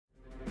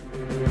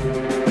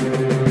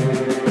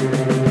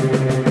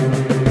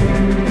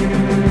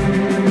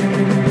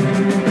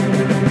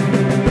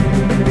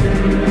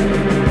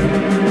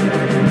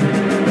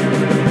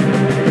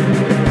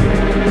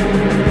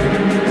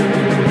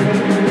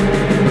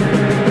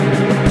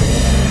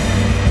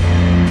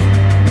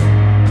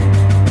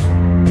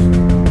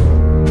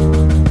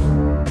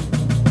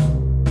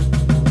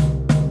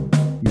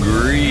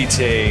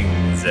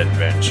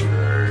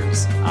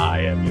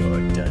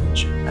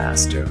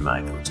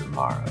know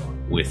tomorrow.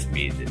 With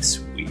me this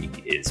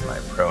week is my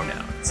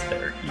pronouns.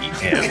 They're he,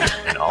 him,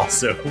 and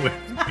also with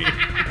me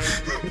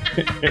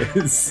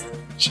is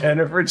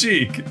Jennifer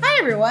Cheek. Hi,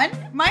 everyone.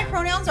 My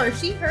pronouns are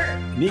she, her.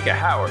 Nika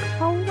Howard.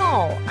 Oh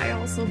no, I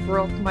also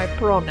broke my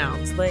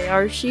pronouns. They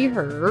are she,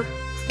 her.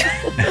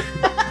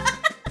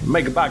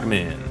 Mike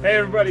Bachman. Hey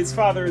everybody, it's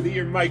Father of the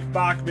Year Mike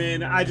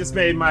Bachman. I just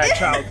made my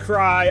child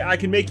cry. I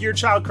can make your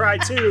child cry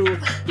too.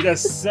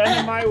 Just send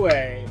it my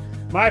way.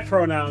 My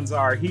pronouns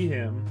are he,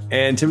 him.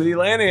 And Timothy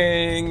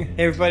Lanning.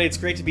 Hey everybody, it's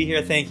great to be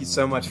here. Thank you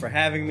so much for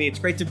having me. It's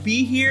great to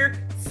be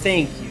here.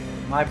 Thank you.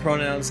 My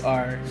pronouns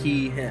are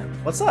he, him.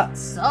 What's up?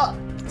 Sup?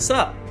 What's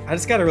up? I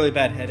just got a really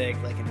bad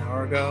headache like an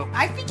hour ago.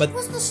 I think it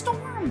was the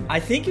storm. I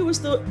think it was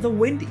the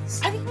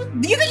Wendy's. You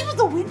think it was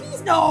the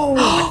Wendy's? No.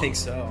 I think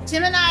so.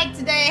 Tim and I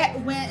today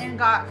went and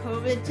got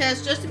COVID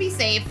tests just to be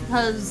safe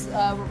because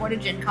we're going to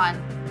Gen Con.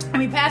 And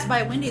we passed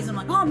by Wendy's and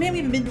I'm like, oh man, we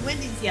haven't been to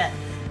Wendy's yet.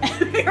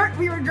 And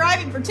we were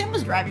driving, or Tim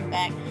was driving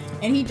back,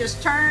 and he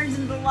just turns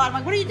into the lot. I'm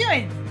like, what are you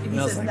doing? And he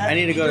I was like, I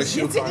need to go to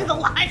shoe gets into the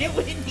line at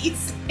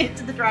Wendy's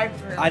into the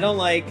drive-thru. I don't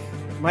like,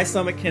 my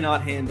stomach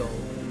cannot handle,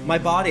 my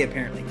body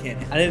apparently can't.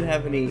 I didn't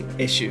have any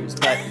issues,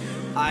 but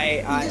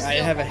I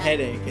have a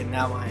headache and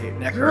now my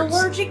neck You're hurts.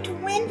 allergic to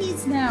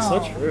Wendy's now. So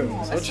true.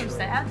 Oh, So that's true. so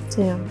sad.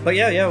 Damn. But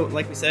yeah,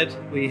 like we said,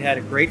 we had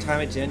a great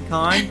time at Gen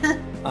Con.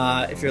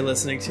 If you're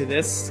listening to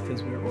this,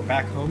 because we're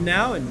back home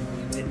now, and we went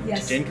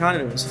Yes. to Gen Con,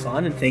 and it was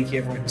fun, and thank you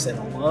everyone who said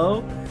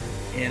hello,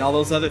 and all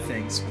those other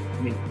things.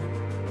 I mean,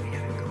 we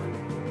haven't gone.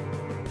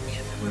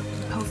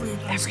 Hopefully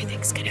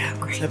Everything's gonna go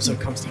great. This episode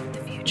comes in the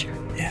future.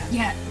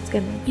 Yeah, It's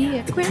gonna be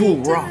a The great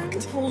pool time. rocked.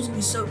 the pool's gonna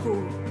be so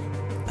cool.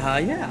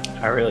 Yeah.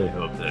 I really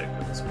hope that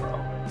it goes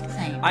well.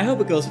 Same. I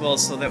hope it goes well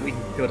so that we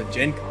can go to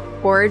Gen Con.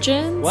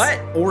 Origins? What?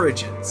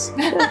 Origins.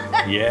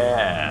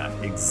 Yeah,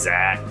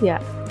 exactly.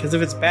 Yeah. Because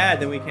if it's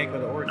bad, then we can't go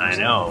to Origins.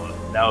 I know.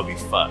 That would be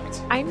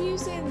fucked. I'm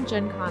using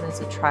Gen Con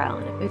as a trial,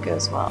 and if it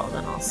goes well,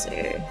 then I'll see.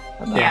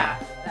 about Yeah,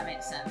 that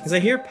makes sense. Because I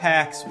hear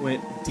PAX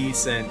went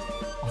decent,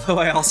 although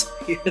I also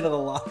hear that a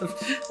lot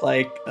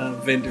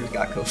of vendors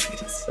got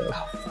COVID. So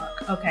Oh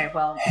fuck. Okay,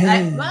 well,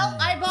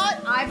 I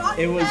bought.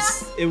 it new was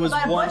masks. it was I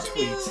bought a one bunch of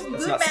tweet. new That's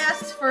boot not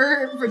masks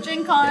for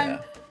Gen Con,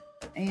 Yeah.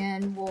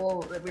 and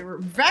we were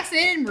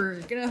vaccinated. And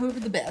we're gonna hope for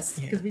the best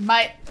Yeah. because we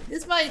might.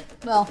 This might.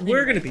 Well,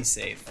 We're gonna be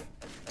safe.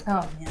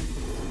 Oh man,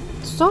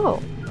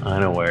 So, I'm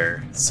gonna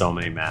wear so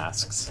many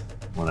masks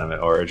when I'm at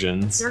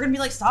Origins. they're gonna be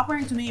like, stop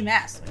wearing too many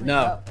masks. Like,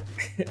 No.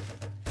 I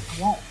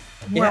won't.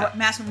 Wear Yeah. a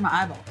mask over my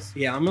eyeballs.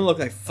 Yeah, I'm gonna look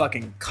like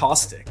fucking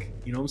Caustic.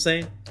 You know what I'm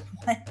saying?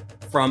 What?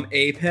 From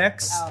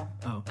Apex.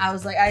 Oh. I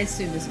was like, I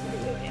assume this is a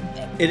video game.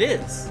 It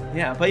is.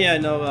 Yeah, but yeah,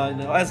 no.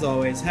 As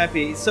always,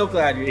 so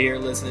glad you're here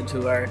listening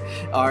to our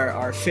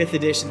 5th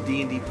edition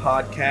D&D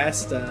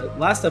podcast.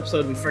 Last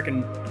episode we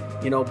freaking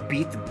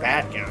beat the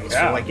bad guys.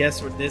 Yeah. So I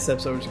guess with this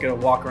episode we're just gonna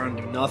walk around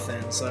and do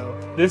nothing. So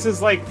This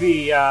is like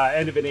the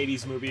end of an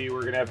 80s movie.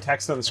 We're going to have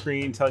text on the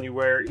screen telling you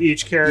where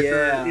each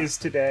character Yeah. is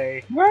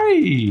today.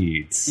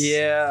 Right.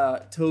 yeah,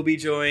 Toby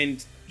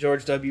joined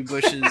George W.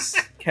 Bush's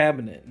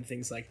cabinet and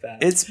things like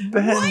that. It's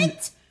been.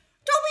 What?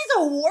 Toby's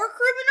a war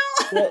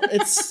criminal? Well,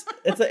 it's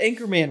an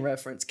Anchorman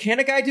reference. Can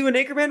a guy do an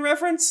Anchorman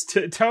reference?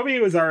 Toby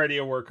was already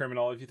a war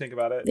criminal, if you think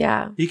about it.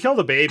 yeah. He killed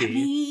a I baby.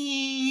 mean,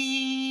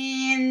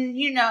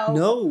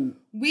 No.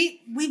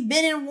 we've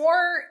been in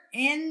war,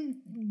 and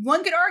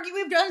one could argue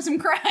we've done some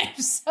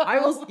crimes. So.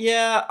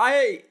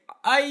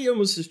 I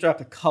almost just dropped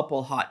a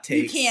couple hot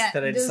You takes can't.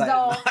 that I Just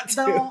decided not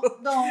to.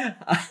 don't.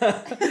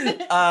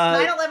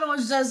 9/11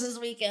 was just this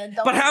weekend.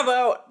 Don't. But how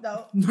about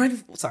No.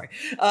 Sorry.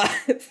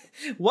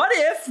 What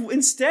if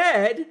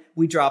instead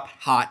we drop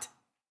hot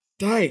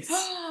dice?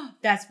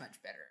 That's much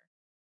better.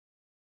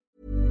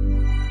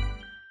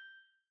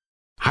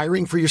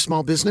 Hiring for your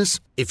small business?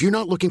 If you're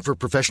not looking for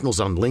professionals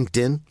on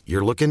LinkedIn,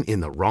 you're looking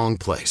in the wrong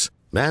place.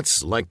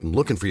 That's like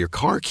looking for your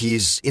car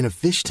keys in a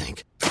fish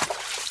tank.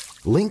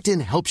 LinkedIn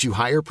helps you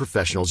hire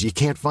professionals you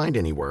can't find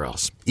anywhere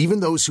else,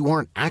 even those who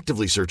aren't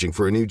actively searching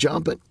for a new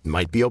job but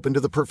might be open to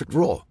the perfect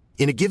role.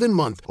 In a given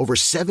month, over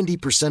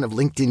 70% of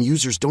LinkedIn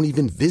users don't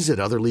even visit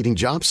other leading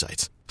job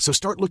sites. So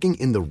start looking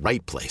in the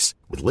right place.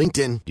 With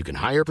LinkedIn, you can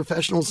hire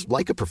professionals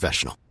like a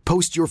professional.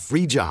 Post your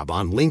free job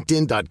on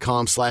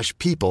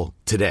linkedin.com/people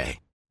today.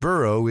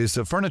 Burrow is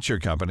a furniture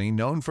company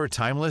known for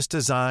timeless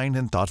design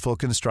and thoughtful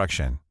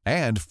construction,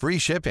 and free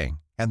shipping,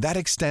 and that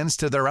extends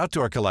to their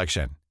outdoor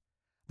collection.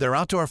 Their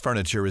outdoor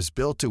furniture is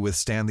built to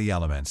withstand the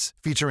elements,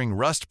 featuring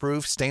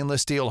rust-proof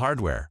stainless steel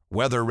hardware,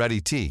 weather-ready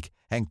teak,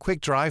 and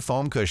quick-dry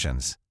foam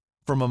cushions.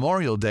 For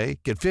Memorial Day,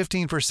 get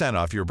 15%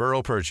 off your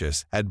Burrow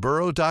purchase at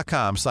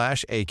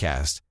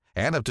burrow.com/ACAST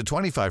and up to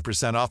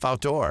 25% off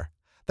outdoor.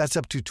 That's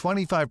up to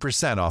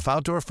 25% off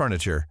outdoor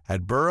furniture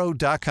at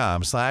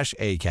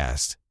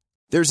burrow.com/ACAST.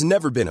 There's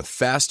never been a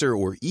faster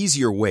or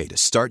easier way to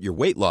start your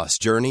weight loss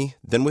journey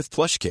than with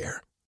PlushCare.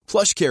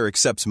 PlushCare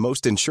accepts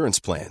most insurance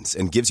plans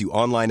and gives you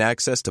online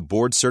access to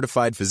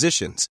board-certified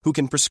physicians who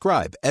can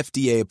prescribe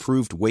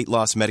FDA-approved weight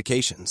loss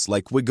medications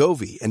like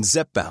Wegovy and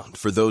Zepbound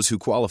for those who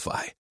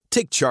qualify.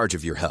 Take charge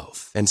of your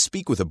health and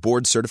speak with a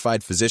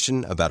board-certified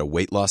physician about a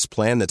weight loss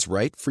plan that's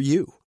right for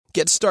you.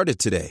 Get started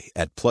today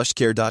at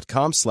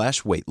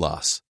plushcare.com/weight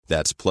loss.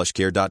 That's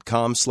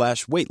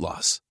plushcare.com/weight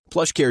loss.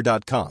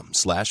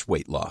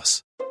 plushcare.com/weight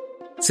loss.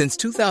 Since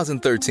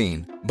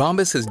 2013,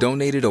 Bombas has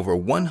donated over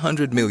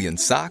 100 million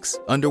socks,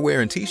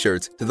 underwear, and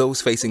T-shirts to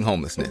those facing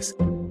homelessness.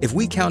 If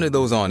we counted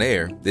those on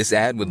air, this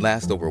ad would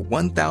last over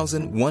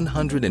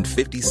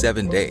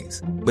 1,157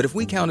 days. But if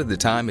we counted the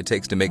time it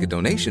takes to make a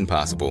donation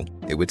possible,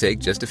 it would take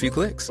just a few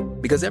clicks.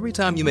 Because every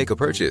time you make a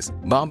purchase,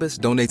 Bombas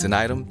donates an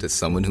item to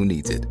someone who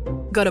needs it.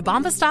 Go to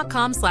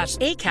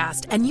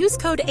bombas.com/ACAST and use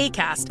code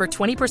ACAST for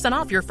 20%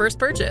 off your first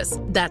purchase.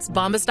 That's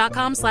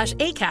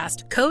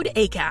bombas.com/ACAST, code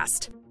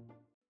ACAST.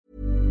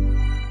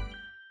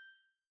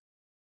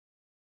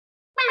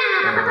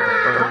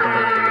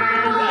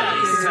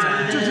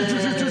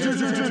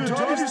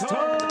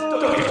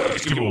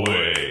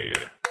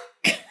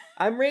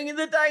 I'm ringing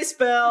the dice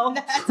bell.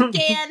 That's a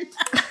can.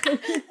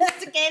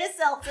 That's a can of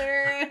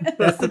seltzer.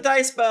 That's the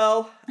dice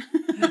bell.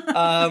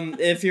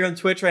 If you're on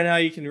Twitch right now,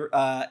 you can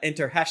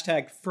enter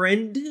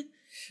 #friend,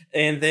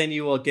 and then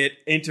you will get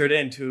entered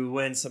in to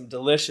win some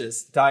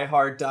delicious Die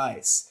Hard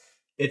dice.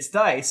 It's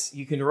dice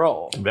you can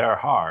roll. They're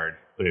hard,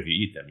 but if you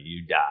eat them,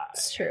 you die.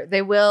 It's true.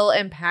 They will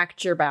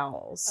impact your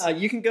bowels.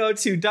 You can go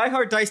to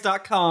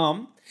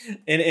dieharddice.com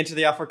and enter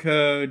the offer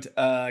code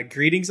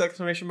greetings ! That's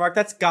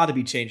got to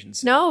be changing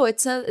soon. No,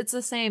 it's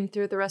the same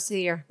through the rest of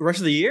the year. The rest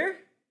of the year?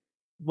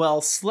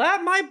 Well,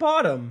 slap my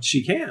bottom.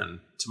 She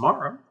can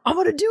tomorrow. I'm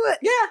gonna do it.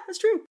 Yeah, that's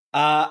true.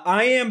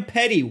 I Am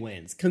Petty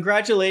wins.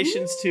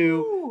 Congratulations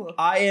to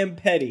I Am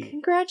Petty.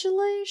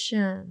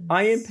 Congratulations.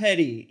 I Am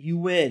Petty. You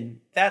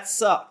win. That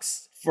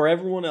sucks for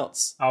everyone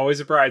else.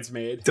 Always a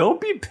bridesmaid. Don't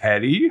be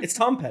petty. It's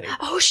Tom Petty.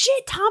 Oh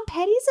shit, Tom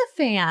Petty's a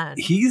fan.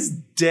 He's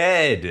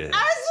dead.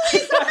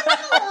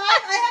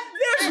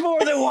 There's more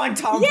than one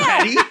Tom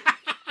Petty.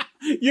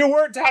 You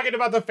weren't talking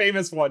about the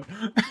famous one.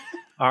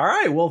 All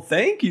right. Well,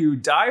 thank you,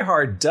 Die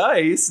Hard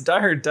Dice.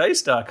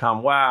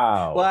 dieharddice.com.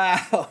 Wow.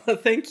 Wow.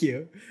 Thank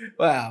you.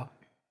 Wow.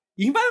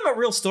 You can buy them at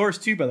real stores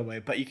too, by the way,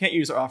 but you can't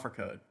use our offer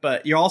code.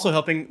 But you're also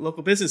helping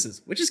local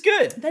businesses, which is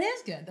good. That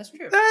is good. That's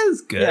true. That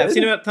is good. Yeah, I've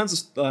seen about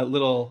tons of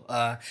little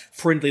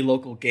friendly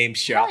local game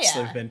shops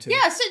that I've been to.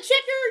 Yeah, so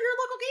check your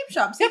local game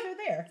shop. See if they're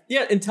there.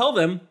 Yeah, and tell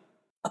them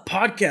a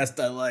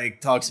podcast I like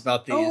talks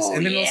about these.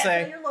 And then they'll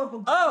say, your local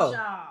game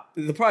shop.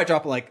 They'll probably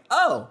drop like,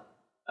 Oh.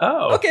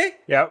 okay.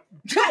 Yep.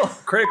 Cool.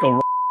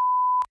 Critical.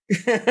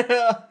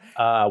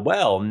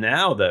 Well,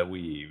 now that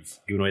we've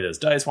given away those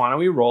dice, why don't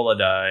we roll a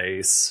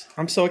dice?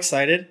 I'm so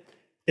excited.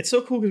 It's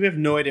so cool because we have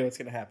no idea what's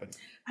going to happen.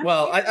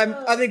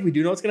 I think we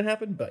do know what's going to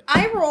happen, but...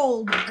 I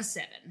rolled a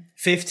 7.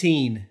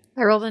 15.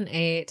 I rolled an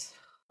 8.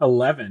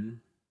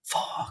 11.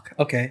 Fuck.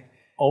 Okay.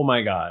 Oh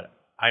my God.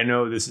 I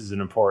know this is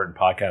an important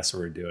podcast that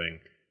we're doing,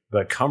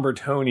 but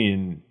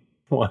Cumbertonian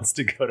wants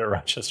to go to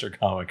Rochester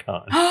Comic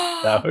Con.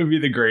 That would be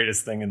the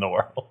greatest thing in the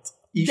world.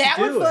 That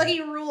would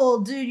fucking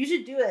rule, dude. You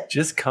should do it.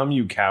 Just come,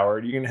 you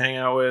coward. You can hang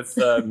out with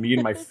me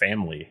and my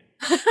family.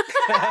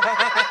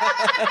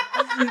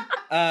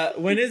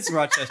 When is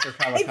Rochester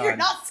Comic Con? If you're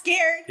not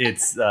scared.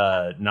 It's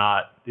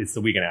it's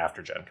the weekend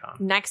after Gen Con.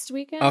 Next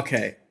weekend?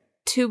 Okay.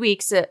 2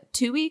 weeks.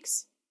 2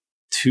 weeks?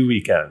 2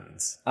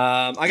 weekends.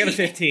 I got a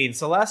 15.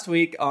 So last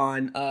week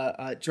on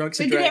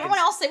Drunks and Did Dragons. everyone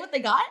else say what they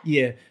got?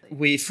 Yeah.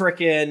 We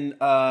frickin'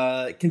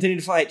 continued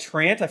to fight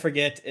Trant. I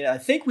forget. I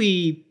think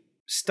we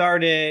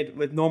started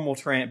with normal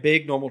Trant,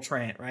 big normal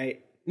Trant, right?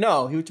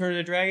 No, he turned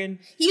into a dragon?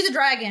 He was a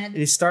dragon.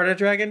 He started a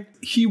dragon?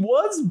 He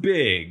was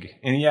big,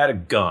 and he had a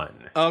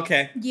gun.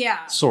 Okay.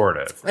 Yeah. Sort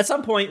of. At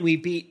some point, we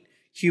beat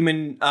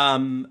human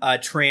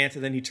Trant,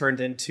 and then he turned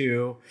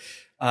into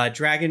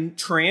Dragon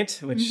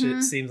Trant, which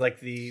it seems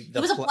like the He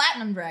was a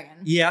platinum dragon.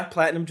 Yeah,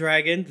 platinum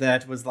dragon.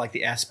 That was like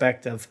the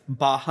aspect of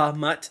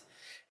Bahamut.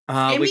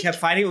 We kept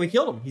fighting him. We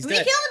killed him. He's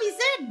dead. We killed him. He's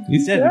dead.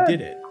 He's dead. We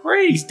did it.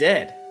 Great. He's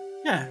dead.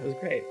 Yeah, it was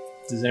great.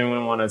 Does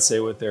anyone want to say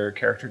what their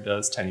character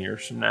does 10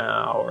 years from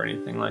now or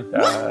anything like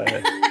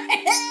that?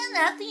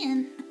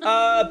 Nothing.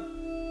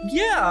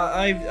 Yeah,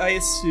 I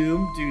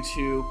assume due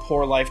to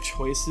poor life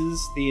choices,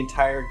 the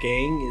entire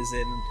gang is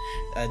in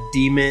a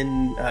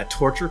demon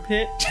torture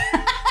pit.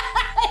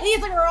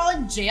 He's like, we're all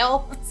in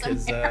jail.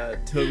 Because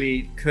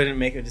Toby couldn't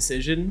make a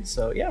decision,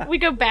 so yeah. We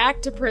go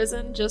back to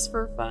prison just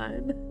for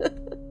fun.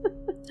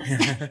 Isn't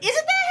that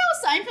how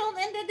Seinfeld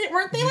ended?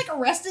 Weren't they like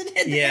arrested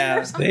at the end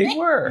or something? They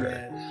were.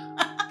 Yeah.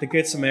 The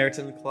Good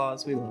Samaritan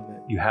clause, we love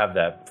it. You have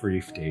that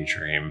brief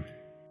daydream,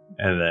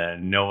 and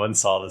then no one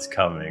saw this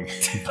coming.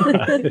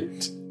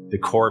 But the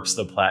corpse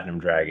of the Platinum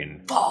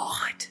Dragon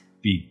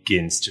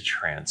begins to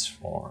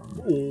transform.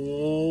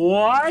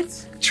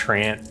 What?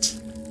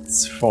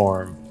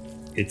 Transform.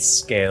 Its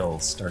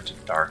scales start to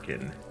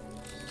darken,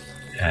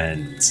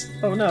 and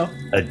oh no,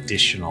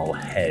 additional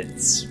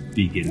heads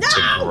begin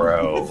to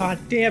grow. God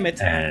damn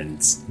it.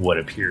 And what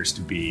appears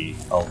to be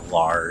a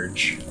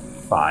large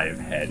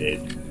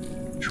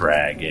 5-headed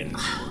dragon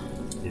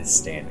is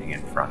standing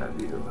in front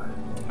of you.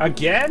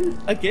 Again?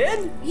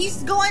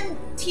 He's going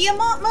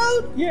Tiamat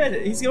mode? Yeah,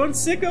 he's going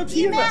sicko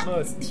Tiamat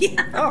mode.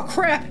 Yeah. Oh,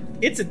 crap.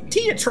 It's a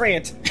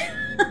Tia-Trant.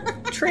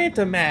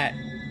 Trantomat.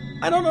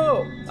 I don't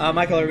know.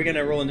 Michael, are we going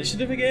to roll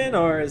initiative again,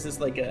 or is this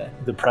like a...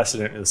 The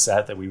precedent is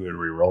set that we would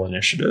re-roll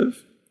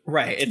initiative.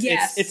 Right.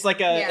 It's like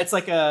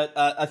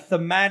a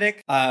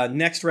thematic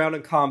next round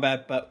in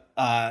combat, but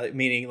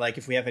meaning like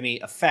if we have any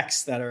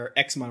effects that are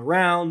X amount of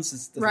rounds,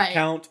 it doesn't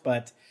count,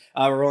 but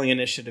we're rolling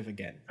initiative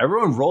again.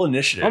 Everyone roll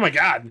initiative. Oh my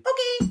god.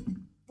 Okay.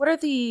 What are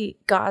the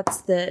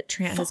gods that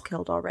Trant has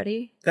killed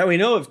already? That we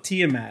know of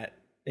Tiamat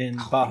in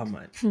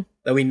Bahamut.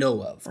 That we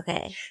know of.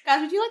 Okay.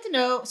 Guys, would you like to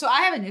know? So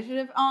I have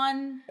initiative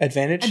on...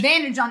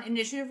 Advantage on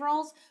initiative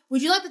rolls.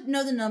 Would you like to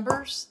know the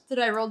numbers that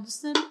I rolled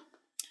just then?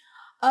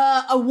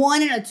 A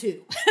 1 and a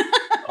 2.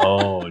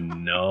 Oh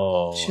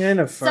no.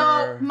 Jennifer.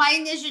 So my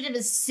initiative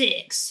is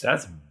 6.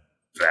 That's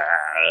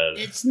bad.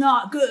 It's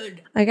not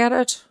good. I got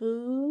a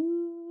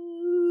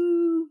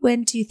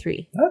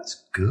 23.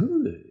 That's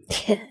good.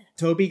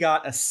 Toby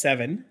got a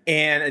 7,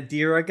 and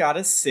Adira got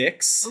a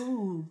 6.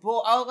 Ooh,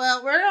 boy. Oh,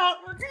 well, we're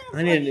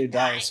I need a new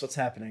dice. What's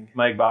happening?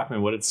 Mike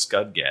Bachman, what did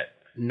Scud get?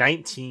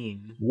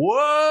 19. Whoa!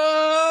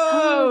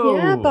 Oh,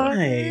 yeah,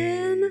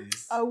 Bachman.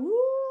 Nice.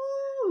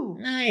 Oh,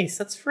 Nice.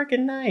 That's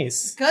freaking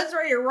nice. Cud's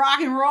ready to rock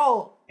and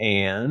roll.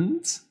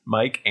 And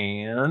Mike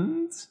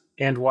and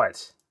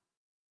what?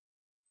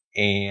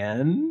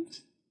 And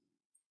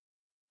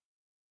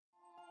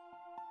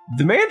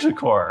the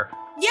Manticore.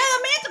 Yeah,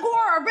 the Manticore,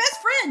 our best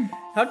friend.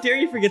 How dare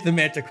you forget the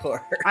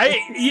Manticore?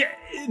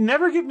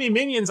 Never give me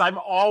minions. I'm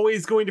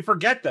always going to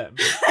forget them.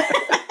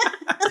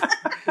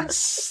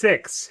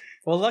 6.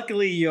 Well,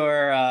 luckily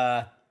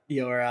your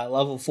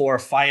level 4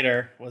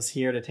 fighter was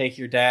here to take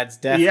your dad's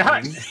death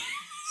ring.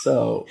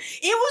 So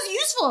it was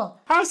useful.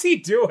 How's he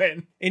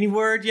doing? Any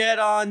word yet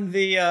on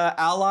the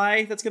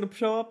ally that's going to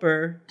show up,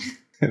 or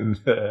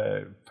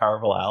the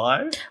powerful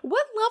ally?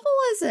 What level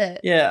is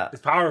it? Yeah,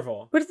 it's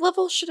powerful. What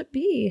level should it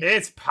be?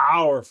 It's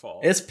powerful.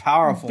 It's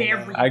powerful.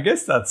 Very. I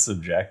guess that's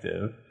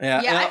subjective. Yeah,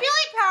 I feel like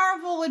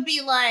powerful would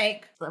be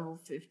like level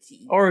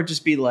 15, or it'd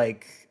just be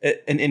like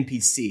an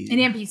NPC. An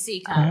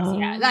NPC kind of.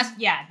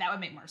 That would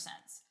make more sense.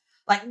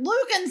 Like,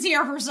 Lucan's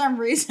here for some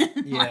reason.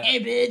 Like, hey,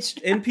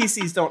 bitch.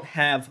 NPCs don't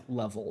have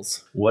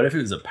levels. What if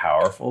it was a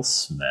powerful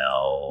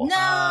smell?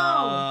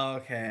 No.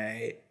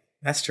 Okay.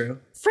 That's true.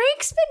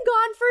 Frank's been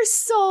gone for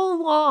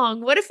so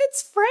long. What if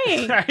it's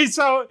Frank?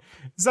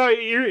 so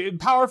you're,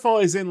 powerful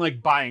is in,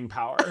 like, buying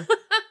power.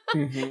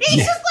 He's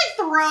just, like,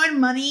 throwing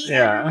money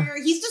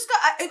everywhere. He's just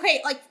got...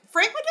 Okay, like,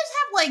 Frank would just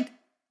have, like,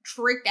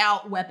 tricked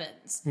out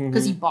weapons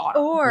because he bought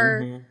them.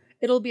 Or...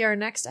 It'll be our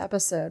next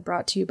episode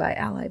brought to you by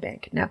Ally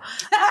Bank. No.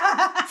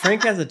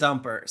 Frank has a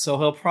dumper, so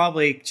he'll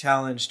probably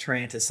challenge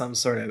Trant to some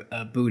sort of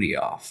a booty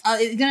off.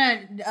 He's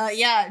gonna,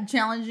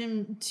 challenge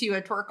him to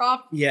a twerk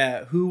off.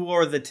 Yeah, who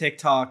wore the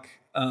TikTok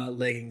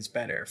leggings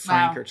better,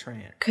 Frank or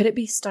Trant? Could it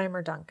be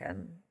Steimer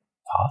Duncan?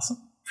 Awesome.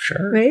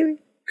 Sure.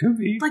 Maybe. Could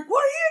be. Like,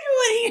 what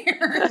are you doing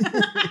here?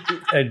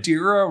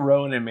 Adira,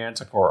 Rowan, and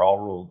Manticore all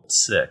rolled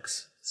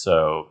 6.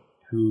 So...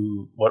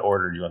 what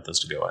order do you want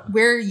this to go in?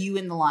 Where are you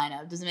in the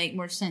lineup? Does it make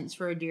more sense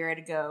for Adira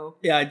to go?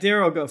 Yeah,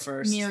 Adira will go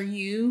first. Near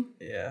you?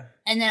 Yeah.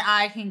 And then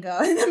I can go,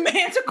 and the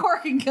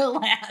Manticore can go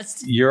last.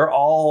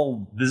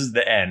 This is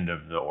the end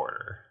of the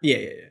order.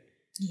 Yeah.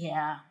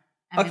 Yeah.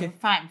 I mean, we're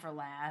fighting for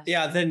last.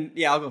 Yeah,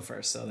 I'll go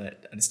first so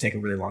that I just take a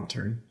really long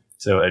turn.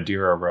 So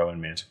Adira,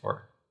 Rowan,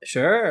 Manticore.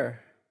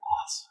 Sure.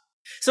 Awesome.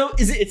 So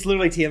it's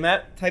literally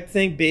Tiamat type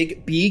thing?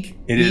 Big?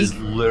 It is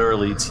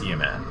literally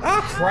Tiamat.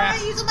 Oh, crap.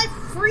 I used my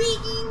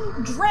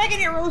freaking dragon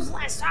arrows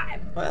last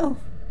time.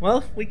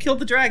 Well, we killed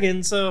the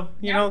dragon, so,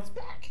 it's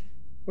back.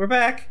 We're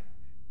back.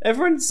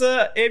 Everyone's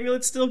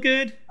amulet's still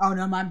good? Oh,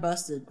 no, mine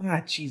busted.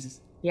 Ah,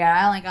 Jesus. Yeah,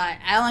 I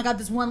only got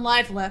this one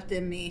life left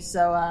in me,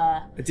 so,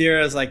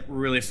 Adira's, like,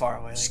 really far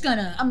away.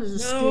 I'm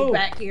just scoot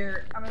back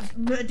here.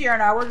 Adira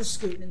and I, we're just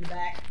scooting in the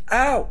back.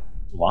 Ow!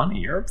 Lonnie,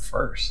 you're up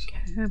first.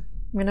 Okay. I'm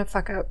gonna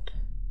fuck up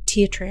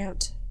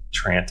Tia-Trant.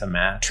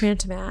 Trantomat.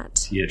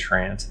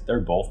 Tia-Trant. They're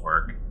both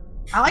work.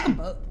 I like them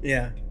both.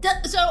 Yeah.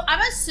 So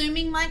I'm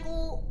assuming,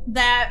 Michael,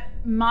 that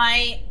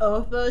my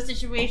Oathbow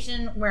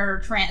situation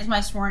where Trant is my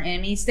sworn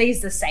enemy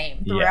stays the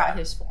same throughout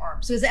his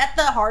form. So is at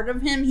the heart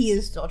of him, he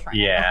is still Trant.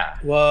 Yeah.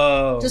 Okay.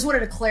 Whoa. Just wanted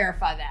to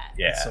clarify that.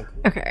 Yeah. So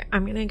cool. Okay,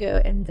 I'm gonna go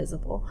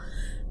invisible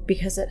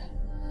because it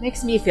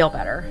makes me feel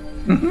better.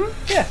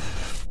 Mm-hmm. Yeah.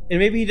 And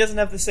maybe he doesn't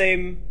have the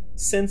same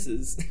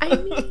senses. I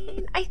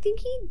mean, I think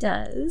he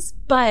does,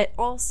 but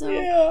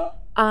also,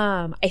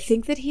 I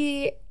think that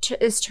he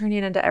is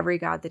turning into every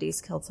god that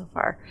he's killed so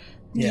far.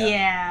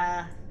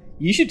 Yeah.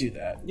 You should do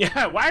that.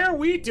 Yeah, why are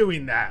we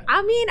doing that?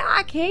 I mean,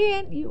 I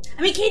can't.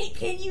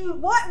 Can you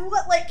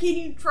what like can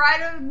you try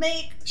to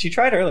make? She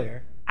tried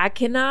earlier. I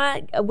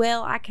cannot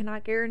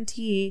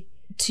guarantee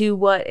to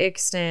what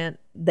extent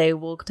they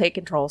will take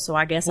control. So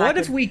I guess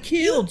if we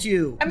killed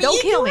you? I mean, don't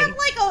kill me. You have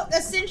like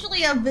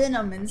essentially a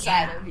venom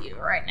inside of you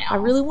right now. I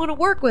really want to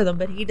work with him,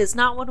 but he does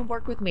not want to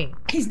work with me.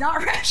 He's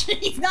not rational.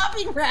 He's not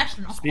being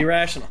rational. Be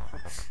rational.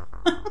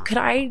 Could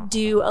I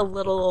do a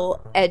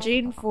little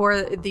edging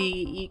for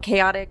the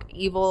chaotic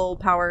evil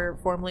power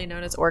formerly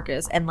known as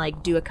Orcus and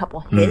like do a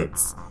couple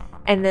hits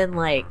and then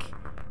like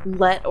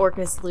let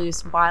Orcus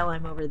loose while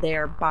I'm over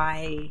there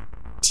by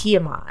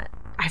Tiamat?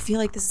 I feel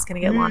like this is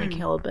gonna get Lonnie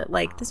killed, but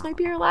like this might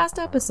be our last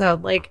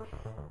episode. Like,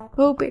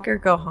 go big or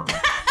go home.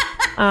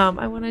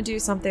 I want to do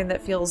something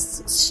that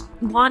feels...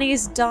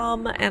 Lonnie's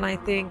dumb, and I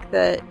think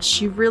that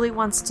she really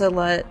wants to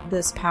let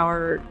this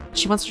power...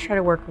 She wants to try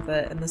to work with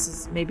it, and this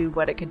is maybe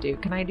what it could do.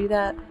 Can I do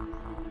that?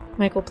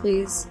 Michael,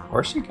 please? Of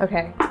course you can.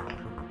 Okay.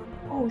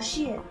 Oh,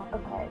 shit.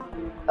 Okay.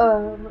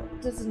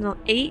 Does an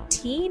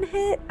 18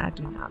 hit? I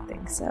do not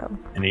think so.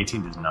 An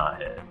 18 does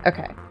not hit.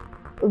 Okay.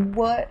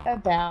 What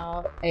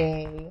about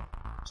a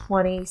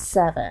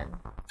 27?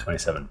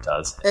 27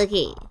 does hit.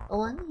 Okay.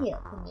 One hit,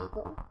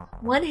 Michael.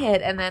 One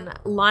hit, and then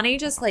Lonnie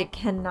just like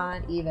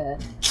cannot even.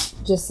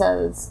 Just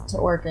says to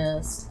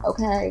Orcus,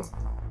 "Okay,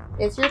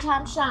 it's your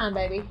time to shine,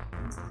 baby."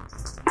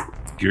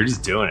 You're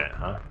just doing it,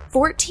 huh?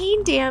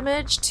 14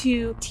 damage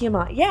to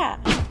Tiamat. Yeah,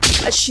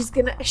 she's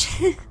gonna.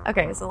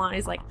 Okay, so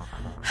Lonnie's like,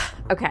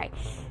 "Okay,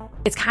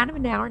 it's kind of a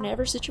now or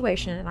never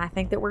situation, and I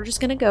think that we're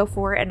just gonna go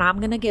for it. And I'm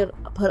gonna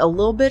put a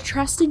little bit of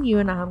trust in you,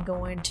 and I'm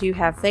going to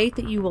have faith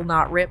that you will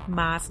not rip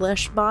my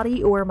flesh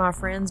body or my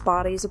friends'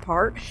 bodies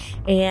apart.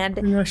 And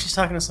she's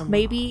talking to someone.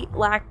 Maybe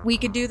like we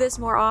could do this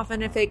more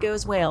often if it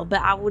goes well.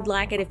 But I would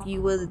like it if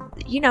you would,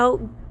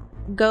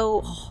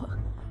 go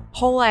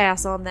whole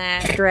ass on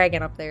that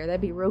dragon up there.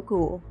 That'd be real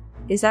cool.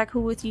 Is that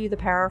cool with you? The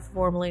power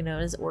formerly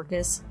known as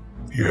Orcus."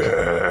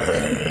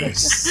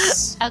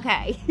 Yes.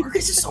 Okay.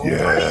 Orcus is so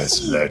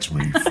Yes, let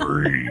me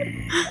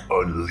free.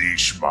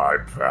 Unleash my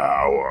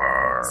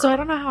power. So I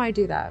don't know how I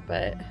do that,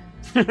 but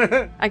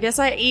I guess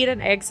I eat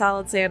an egg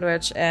salad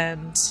sandwich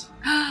and...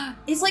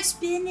 It's like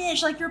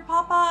spinach, like your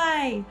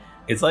Popeye.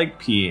 It's like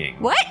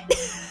peeing. What?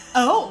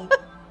 Oh.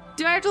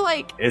 Do I have to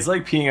like... It's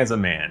like peeing as a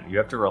man. You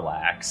have to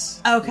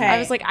relax. Okay. I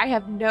was like, I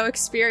have no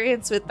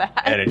experience with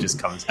that. And it just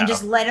comes out. And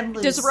just let him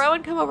loose. Does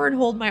Rowan come over and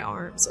hold my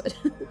arms?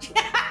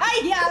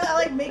 Yeah, I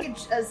like make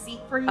a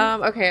seat for you.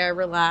 Okay, I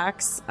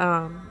relax.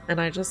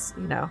 And I just,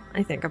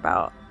 I think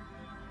about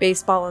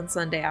baseball on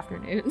Sunday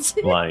afternoons.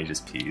 Lonnie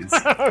just pees.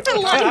 Lonnie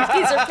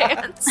pees her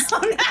pants.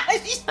 Oh, no,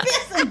 she's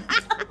pissing.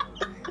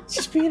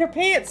 She's peeing her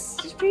pants.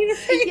 She's peeing her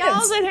pants.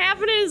 Y'all, is it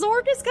happening? Is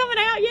Orcus coming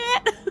out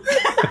yet?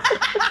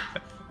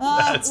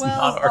 That's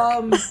not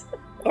Orcus.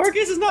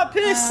 Orcus is not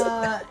pissed.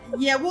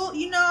 Yeah, well,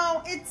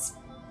 it's...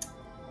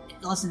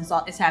 Listen,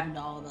 it's happened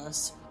to all of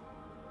us.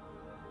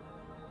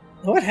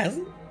 No, it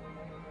hasn't.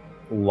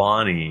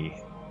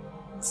 Lonnie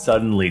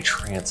suddenly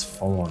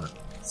transforms.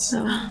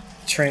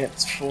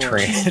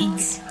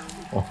 Transforms.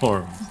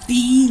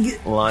 Big.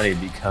 Lonnie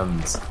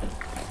becomes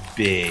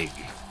big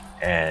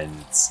and...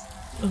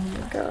 Oh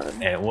my god.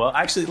 And, well,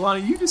 actually,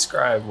 Lonnie, you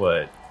describe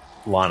what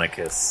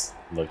Lonicus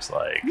looks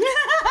like.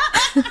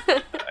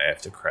 I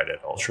have to credit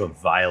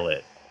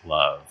Ultraviolet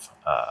Love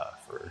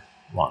for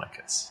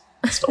Lonicus.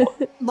 Stole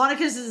it.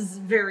 Lonicus is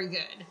very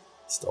good.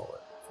 Stole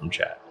it from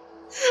chat.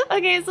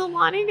 Okay, so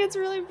Lonnie gets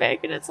really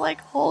big and it's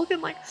like Hulk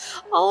and like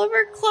all of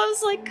her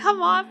clothes like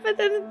come off, but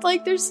then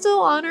like they're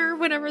still on her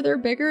whenever they're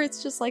bigger.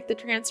 It's just like the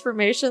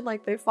transformation,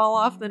 like they fall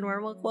off the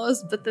normal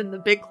clothes, but then the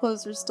big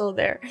clothes are still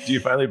there. Do you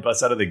finally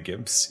bust out of the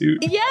gimp suit?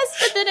 Yes,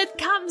 but then it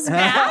comes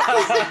back.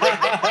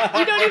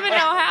 You don't even know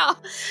how.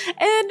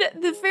 And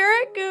the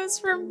ferret goes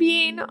from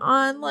being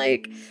on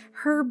like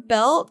her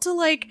belt to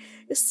like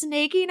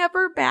snaking up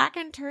her back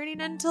and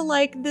turning into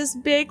like this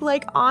big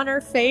like on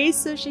her face,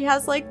 so she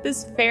has like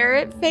this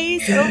ferret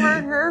face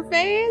over her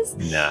face.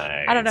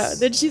 Nice. I don't know.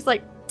 Then she's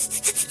like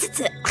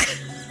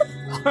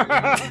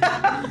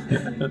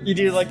You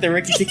do like the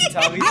Ricky Tikki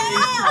Tavi thing?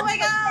 Oh my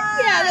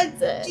god! Yeah,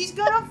 that's it. She's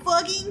gonna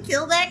fucking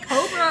kill that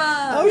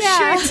cobra. Oh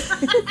Yeah. shit.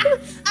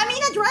 I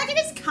mean, a dragon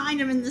is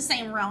kind of in the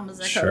same realm as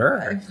a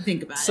cobra, if you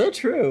think about So it.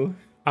 true.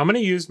 I'm going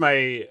to use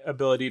my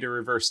ability to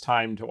reverse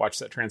time to watch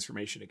that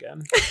transformation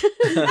again.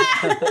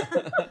 Like,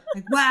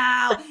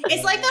 wow.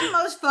 It's like the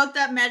most fucked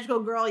up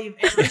magical girl you've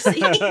ever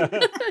seen.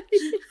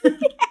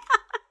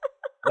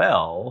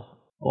 Well,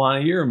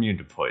 Lonnie, you're immune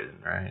to poison,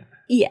 right?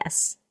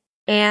 Yes.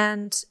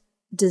 And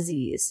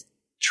disease.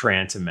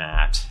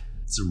 Trantimat's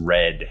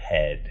red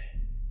head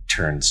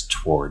turns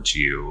towards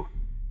you,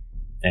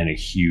 and a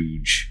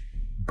huge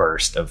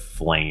burst of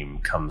flame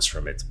comes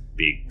from its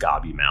big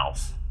gobby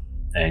mouth.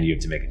 And you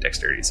have to make a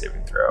dexterity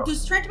saving throw.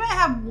 Does Trantimat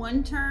have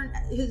one turn?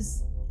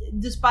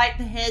 Despite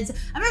the heads,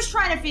 I'm just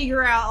trying to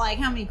figure out like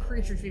how many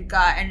creatures we've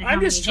got and how I'm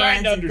many just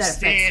trying to heads that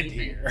affects understand even.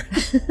 here.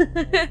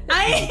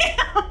 I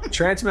am.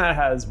 Trantimat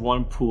has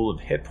one pool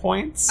of hit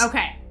points.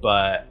 Okay.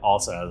 But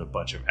also has a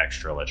bunch of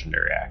extra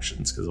legendary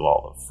actions because of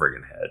all the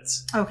friggin'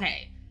 heads.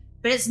 Okay.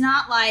 But it's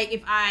not like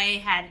if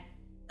I had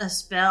a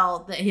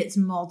spell that hits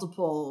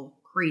multiple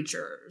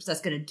creatures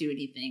that's going to do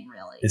anything,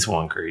 really. It's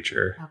one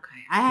creature. Okay.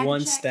 I had One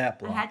to check. stat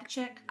block. I had to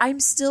check. I'm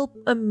still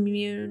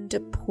immune to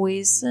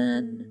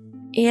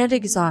poison and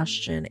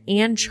exhaustion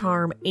and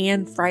charm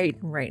and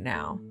frighten right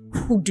now.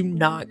 Who do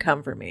not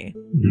come for me.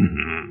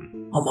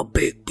 Mm-hmm. I'm a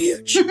big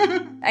bitch.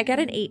 I got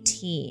an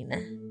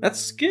 18.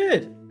 That's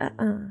good.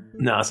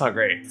 No, it's not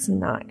great. It's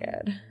not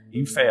good.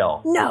 You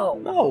fail. No.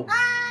 No.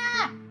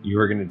 You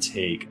are going to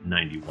take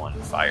 91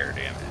 fire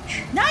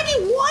damage.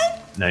 91?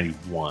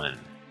 91.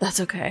 That's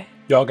okay.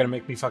 Y'all gonna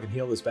make me fucking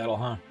heal this battle,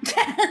 huh?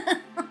 I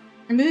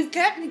mean, we've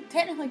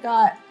technically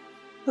got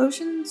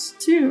potions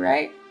too,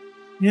 right?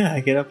 Yeah, I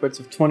get upwards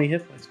of 20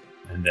 hit points.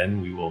 And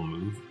then we will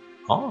move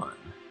on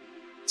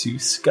to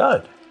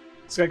Scud.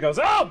 Scud goes,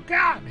 oh,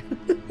 God!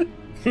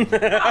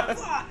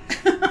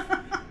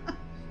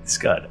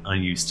 Scud,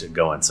 unused to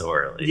going so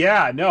early.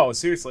 Yeah, no,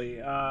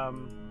 seriously. I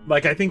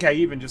think I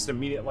even just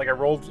immediately, I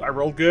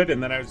rolled good,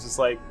 and then I was just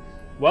like,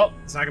 well,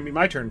 it's not gonna be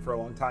my turn for a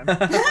long time.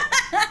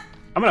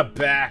 I'm gonna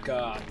back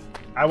up.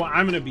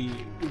 I'm gonna be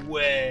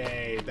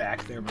way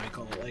back there,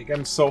 Michael.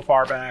 I'm so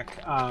far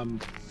back.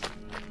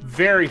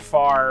 Very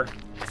far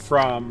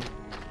from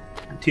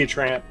Tia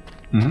Tramp.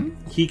 Mm-hmm.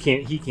 He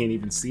can't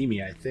even see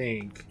me, I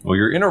think. Well,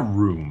 you're in a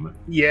room.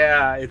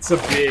 Yeah, it's a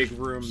big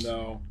room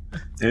though.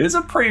 It is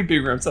a pretty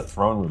big room. It's a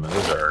throne room, and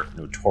those are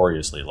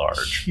notoriously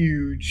large.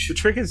 Huge. The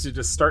trick is to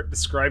just start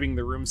describing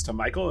the rooms to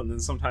Michael, and then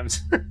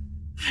sometimes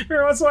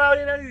every once in a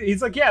while,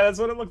 he's like, yeah, that's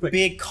what it looked like.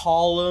 Big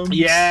columns.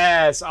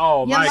 Yes.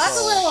 Oh, yeah, Michael. lots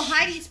of little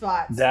hidey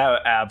spots.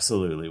 That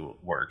absolutely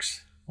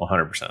works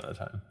 100% of the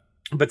time.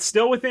 But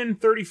still within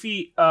 30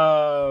 feet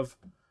of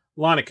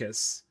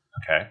Lonicus.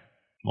 Okay.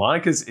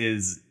 Lonicus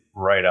is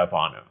right up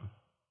on him.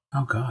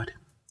 Oh, God.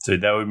 So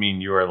that would mean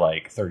you are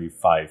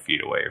 35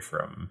 feet away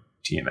from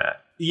Tiamat.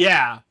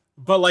 Yeah,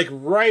 but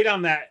right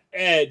on that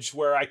edge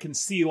where I can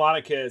see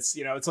Lonicus,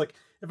 it's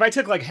if I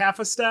took half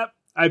a step,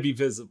 I'd be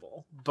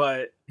visible.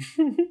 But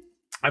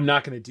I'm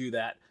not going to do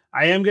that.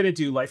 I am going to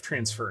do life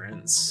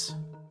transference.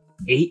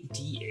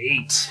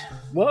 8d8.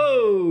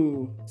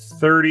 Whoa.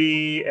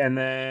 30, and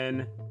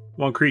then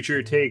one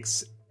creature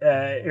takes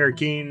or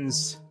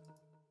gains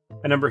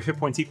a number of hit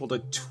points equal to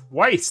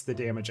twice the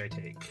damage I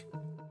take.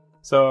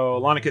 So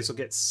Lonicus will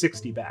get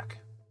 60 back.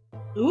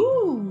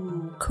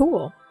 Ooh.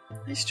 Cool.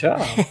 Nice job.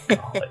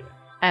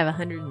 I have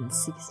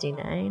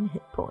 169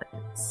 hit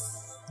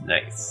points.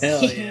 Nice.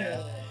 Hell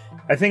yeah.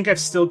 I think I've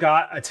still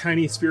got a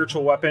tiny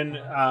spiritual weapon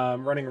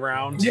running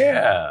around.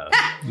 Yeah,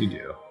 you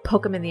do.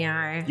 Poke him in the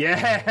eye.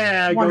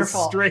 Yeah,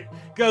 Wonderful.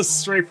 Goes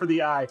straight for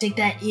the eye. Take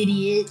that,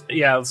 idiot.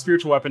 Yeah, the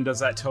spiritual weapon does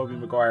that, Tobey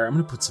Maguire. I'm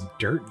gonna put some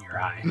dirt in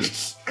your eye.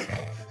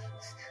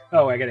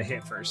 Oh, I gotta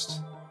hit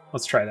first.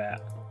 Let's try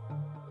that.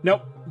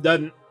 Nope,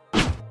 doesn't.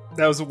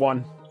 That was a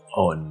 1.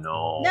 Oh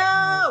no.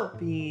 No!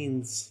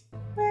 Beans.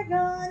 We're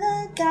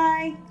gonna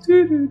die.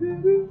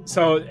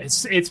 So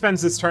it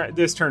spends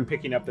this turn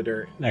picking up the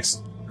dirt.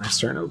 Next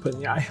turn, I'll put in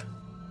the eye.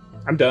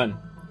 I'm done.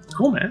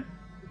 Cool, man.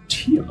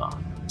 Tiamat.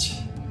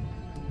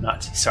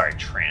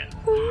 Tran.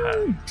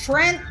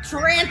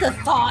 Tranta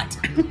thought.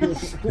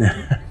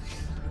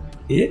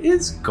 It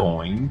is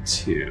going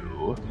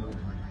to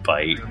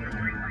bite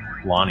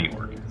Lonnie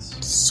Orcus.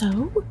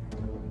 So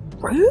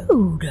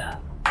rude.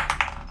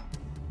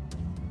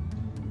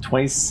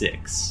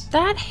 26.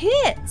 That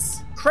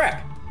hits.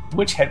 Crap.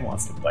 Which head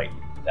wants to bite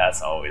you?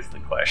 That's always the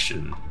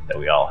question that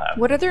we all have.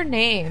 What are their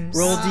names?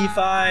 Roll a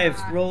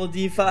d5. Roll a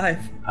d5.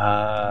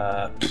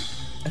 I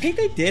I think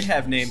they did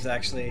have names,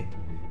 actually,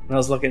 when I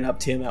was looking up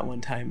Tim at one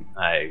time.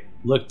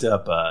 looked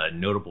up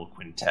notable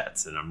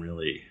quintets, and I'm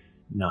really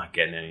not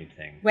getting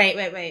anything.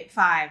 Wait.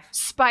 5.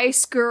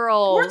 Spice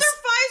Girls. Were there 5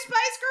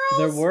 Spice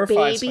Girls? There were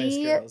 5 Spice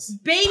Girls.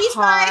 Baby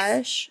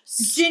Spice,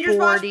 Ginger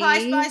Spice,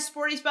 Pie Spice,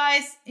 Sporty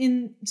Spice,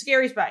 and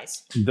Scary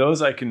Spice.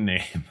 Those I can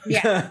name.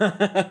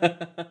 Yeah.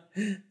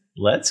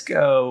 Let's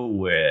go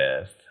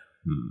with...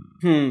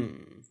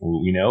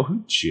 Well, we know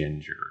who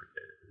Ginger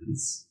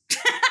is.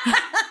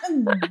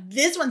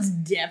 This one's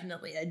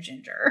definitely a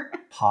ginger.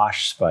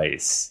 Posh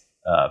Spice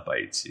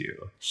bites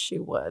you. She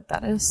would.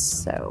 That is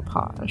so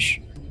posh.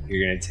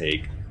 You're going to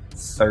take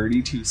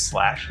 32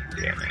 slashing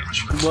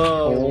damage.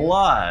 Whoa.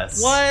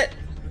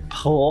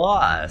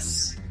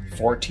 Plus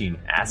 14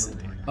 acid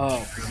damage.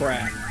 Oh,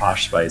 crap.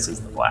 Posh Spice is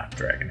the black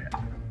dragon head.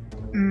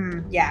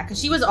 Yeah, because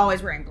she was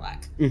always wearing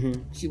black.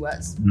 Mm-hmm. She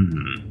was.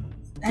 Mm-hmm.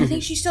 I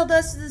think she still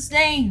does to this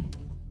day.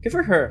 Good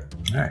for her.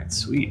 All right,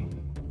 sweet.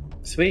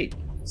 Sweet.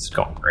 It's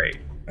going great.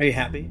 Are you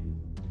happy?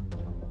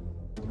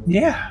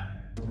 Yeah.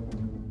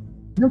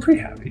 I'm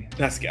pretty happy.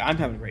 That's good. I'm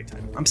having a great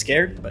time. I'm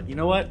scared, but you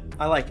know what?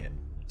 I like it.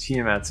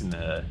 Tiamat's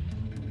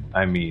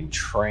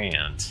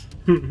Trant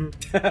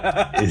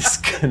is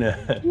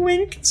gonna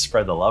wink,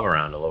 spread the love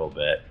around a little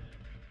bit.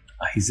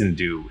 He's gonna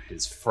do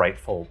his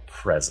frightful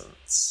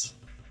presence.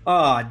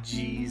 Oh,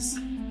 jeez.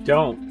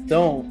 Don't.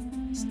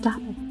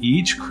 Stop it.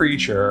 Each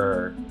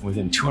creature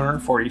within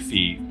 240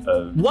 feet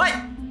of what?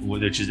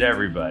 Which is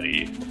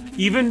everybody.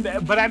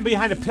 But I'm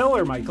behind a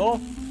pillar,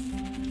 Michael.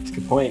 That's a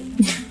good point.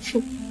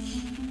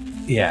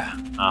 Yeah.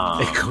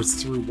 It goes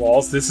through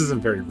walls. This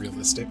isn't very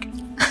realistic.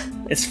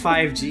 It's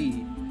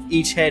 5G.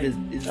 Each head is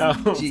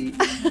G.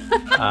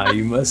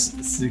 You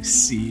must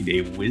succeed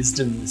a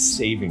wisdom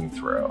saving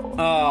throw.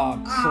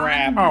 Oh,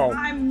 crap.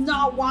 I'm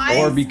not wise.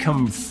 Or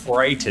become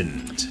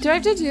frightened. Do I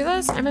have to do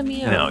this? I'm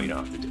immune. No, you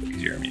don't have to do it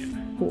because you're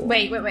immune. Cool.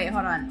 Wait,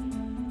 hold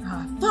on.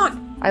 Oh, fuck.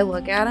 I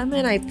look at him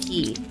and I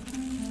pee.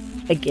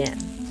 Again.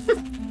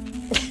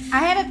 I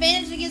have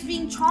advantage against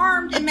being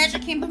charmed, and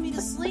magic can't put me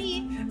to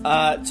sleep.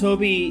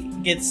 Toby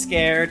gets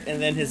scared,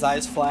 and then his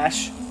eyes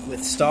flash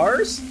with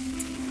stars.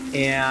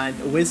 And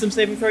a wisdom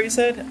saving throw, you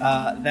said?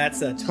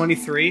 That's a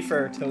 23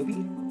 for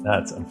Toby.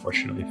 That's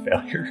unfortunately a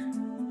failure.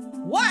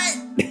 What?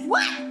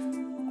 What?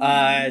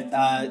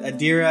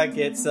 Adira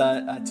gets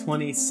a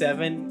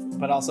 27,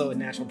 but also a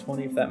natural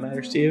 20 if that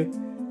matters to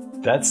you.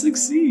 That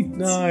succeeds.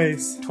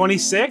 Nice.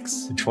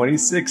 26?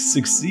 26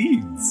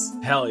 succeeds.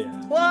 Hell yeah.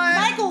 What?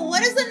 Michael,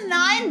 what does a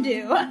 9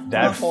 do?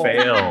 That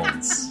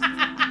fails.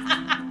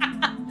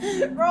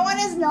 Rowan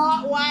is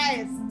not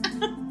wise.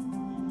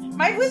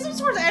 My wisdom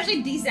score is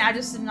actually decent. I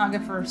just did not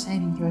get for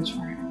saving throws for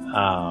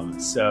him.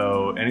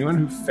 So anyone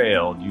who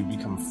failed, you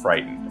become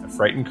frightened. A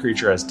frightened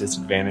creature has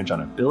disadvantage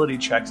on ability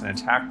checks and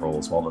attack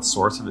rolls while the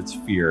source of its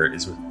fear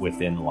is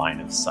within line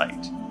of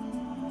sight.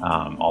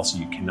 Also,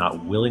 you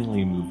cannot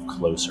willingly move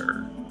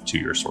closer to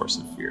your source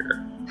of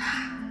fear.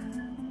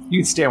 You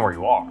can stand where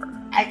you are.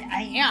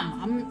 I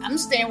am. I'm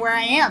staying where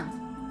I am.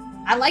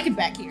 I like it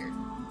back here.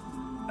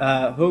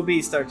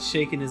 Hobie starts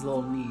shaking his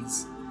little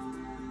knees.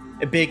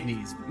 Big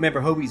knees. Remember,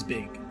 Hobie's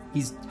big.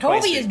 He's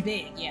twice Hobie big. is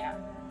big, yeah.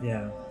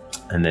 Yeah.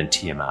 And then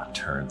Tiamat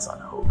turns on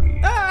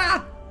Hobie.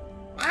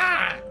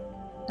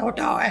 Don't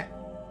die.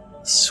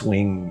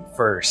 Swing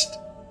first.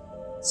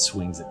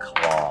 Swings a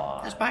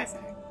claw. That's my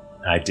thing.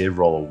 I did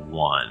roll a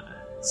 1.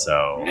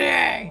 So,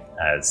 Yay.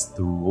 as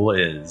the rule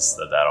is,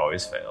 that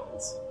always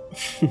fails.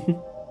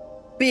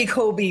 Big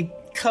Hobie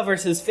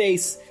covers his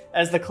face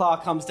as the claw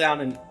comes down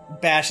and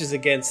bashes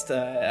against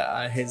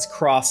his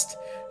crossed,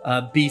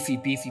 beefy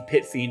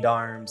pit fiend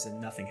arms,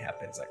 and nothing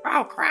happens. Like,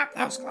 Oh crap,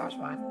 that was close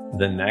one.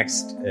 The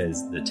next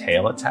is the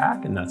tail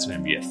attack, and that's going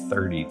to be a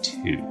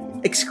 32.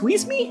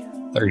 excuse me?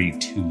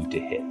 32 to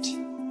hit.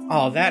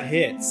 Oh, that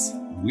hits.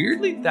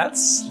 Weirdly,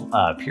 that's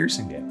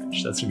piercing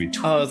damage. That's going to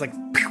be Oh, it's like,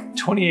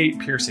 28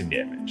 piercing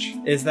damage.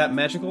 is that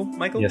magical,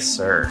 Michael? Yes,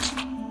 sir.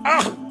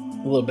 A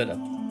little bit of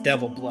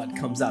devil blood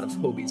comes out of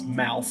Hobie's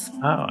mouth.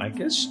 Oh, I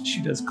guess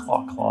she does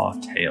claw,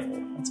 tail.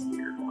 That's a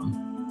weird one.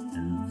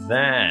 And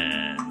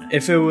then...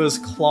 If it was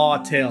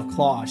claw,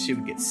 she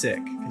would get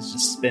sick because it's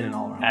just spinning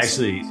all around.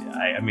 Actually,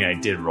 I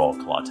did roll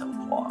claw, tail,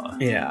 claw.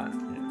 Yeah.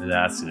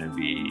 That's going to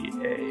be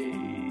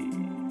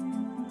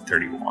a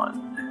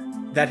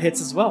 31. That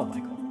hits as well,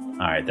 Michael.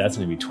 All right, that's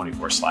going to be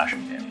 24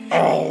 slashing damage.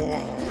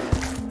 Oh.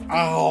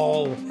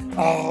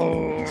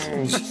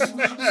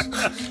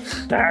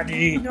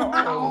 Daddy,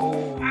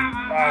 no.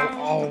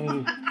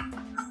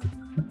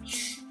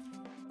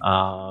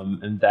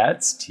 And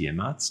that's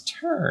Tiamat's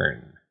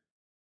turn.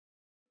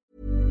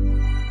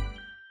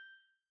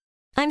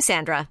 I'm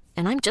Sandra,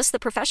 and I'm just the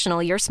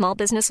professional your small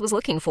business was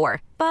looking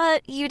for.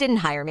 But you didn't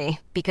hire me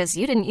because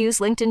you didn't use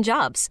LinkedIn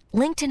Jobs.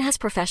 LinkedIn has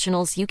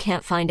professionals you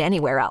can't find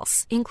anywhere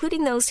else,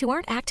 including those who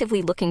aren't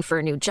actively looking for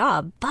a new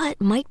job,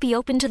 but might be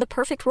open to the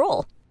perfect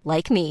role,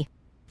 like me.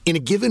 In a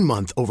given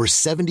month, over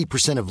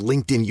 70% of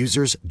LinkedIn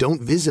users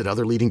don't visit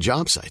other leading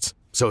job sites.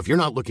 So if you're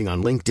not looking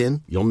on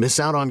LinkedIn, you'll miss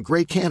out on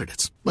great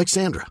candidates like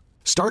Sandra.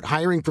 Start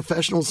hiring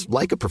professionals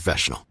like a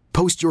professional.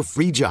 Post your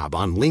free job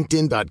on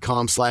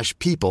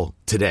linkedin.com/people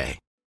today.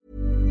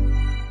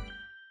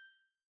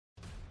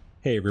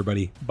 Hey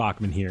everybody,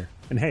 Bachman here.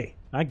 And hey,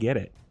 I get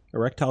it.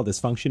 Erectile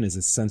dysfunction is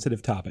a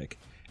sensitive topic,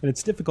 and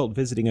it's difficult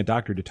visiting a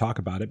doctor to talk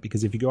about it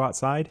because if you go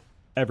outside,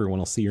 everyone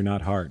will see you're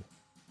not hard.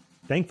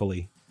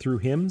 Thankfully, through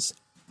HIMS,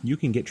 you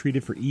can get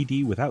treated for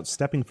ED without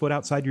stepping foot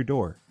outside your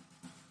door.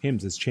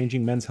 HIMS is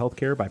changing men's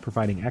healthcare by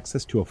providing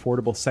access to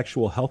affordable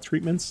sexual health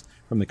treatments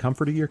from the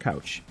comfort of your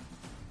couch.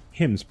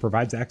 HIMS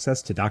provides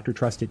access to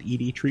doctor-trusted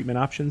ED treatment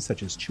options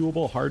such as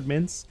chewable hard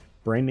mints,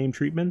 brand name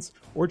treatments,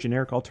 or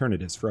generic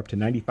alternatives for up to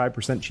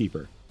 95%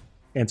 cheaper.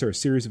 Answer a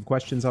series of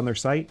questions on their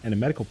site, and a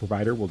medical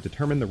provider will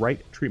determine the right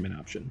treatment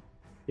option.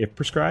 If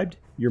prescribed,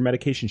 your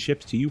medication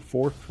ships to you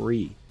for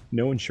free,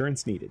 no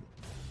insurance needed.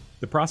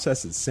 The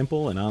process is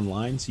simple and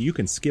online, so you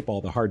can skip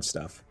all the hard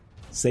stuff.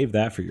 Save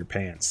that for your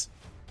pants.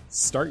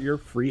 Start your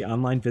free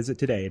online visit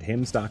today at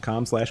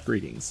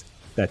hims.com/greetings.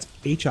 That's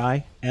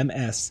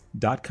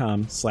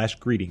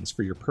HIMS.com/greetings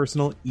for your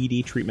personal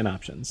ED treatment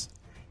options.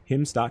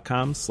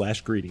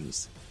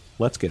 hims.com/greetings.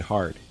 Let's get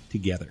hard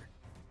together.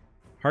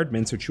 Hard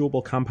mints are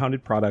chewable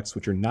compounded products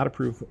which are not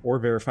approved or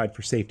verified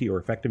for safety or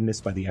effectiveness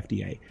by the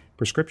FDA.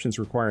 Prescriptions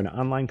require an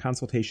online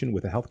consultation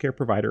with a healthcare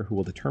provider who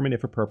will determine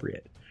if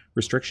appropriate.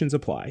 Restrictions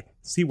apply.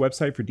 See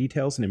website for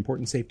details and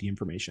important safety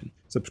information.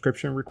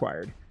 Subscription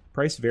required.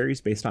 Price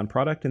varies based on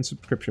product and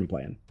subscription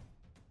plan.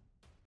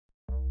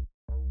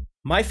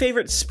 My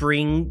favorite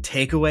spring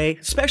takeaway,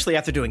 especially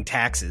after doing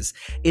taxes,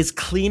 is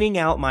cleaning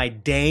out my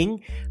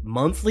dang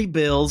monthly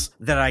bills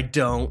that I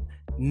don't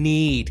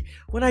need.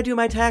 When I do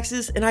my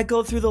taxes and I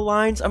go through the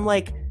lines, I'm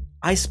like,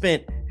 I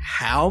spent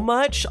how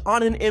much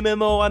on an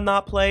MMO I'm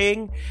not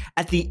playing?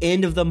 At the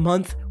end of the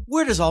month,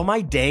 where does all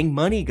my dang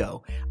money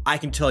go? I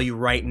can tell you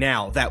right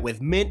now that with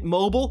Mint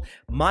Mobile,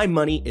 my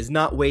money is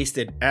not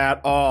wasted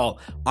at all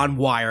on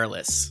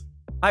wireless.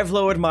 I've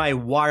lowered my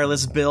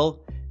wireless bill.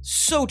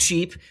 So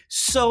cheap,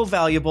 so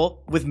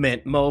valuable with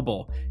Mint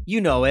Mobile. You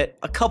know it.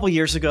 A couple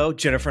years ago,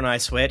 Jennifer and I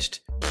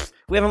switched.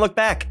 We haven't looked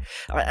back.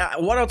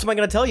 What else am I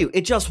going to tell you?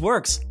 It just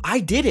works. I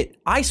did it.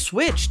 I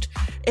switched.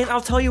 And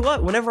I'll tell you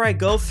what, whenever I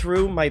go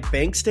through my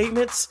bank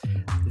statements,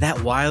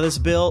 that wireless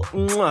bill,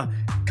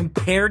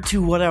 compared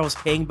to what I was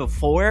paying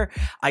before,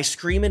 I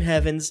scream in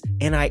heavens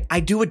and I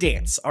do a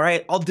dance, all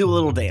right? I'll do a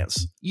little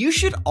dance. You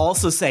should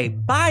also say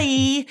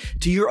bye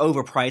to your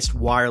overpriced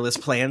wireless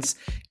plans.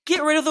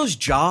 Get rid of those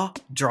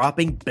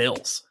jaw-dropping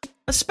bills,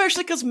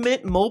 especially because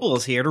Mint Mobile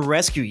is here to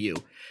rescue you.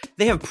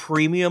 They have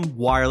premium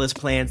wireless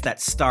plans that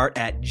start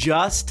at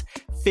just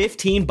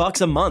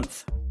 $15 a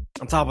month.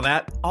 On top of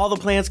that, all the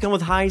plans come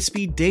with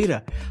high-speed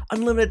data,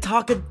 unlimited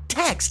talk and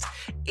text,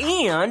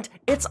 and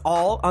it's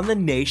all on the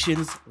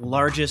nation's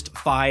largest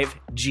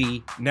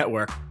 5G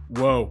network.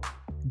 Whoa.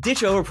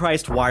 Ditch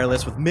overpriced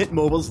wireless with Mint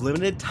Mobile's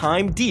limited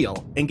time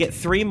deal and get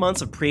 3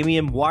 months of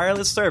premium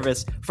wireless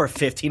service for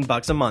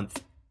 $15 a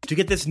month. To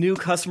get this new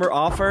customer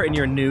offer and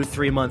your new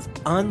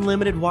 3-month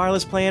unlimited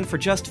wireless plan for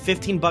just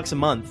 $15 a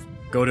month,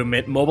 go to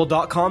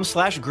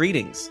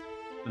mintmobile.com/greetings.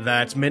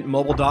 That's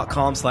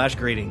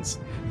mintmobile.com/greetings.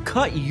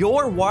 Cut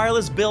your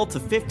wireless bill to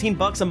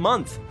 $15 a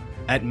month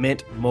at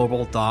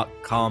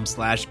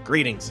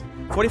mintmobile.com/greetings.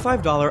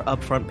 $45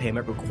 upfront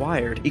payment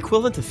required,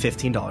 equivalent to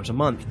 $15 a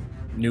month.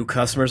 New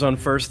customers on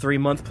first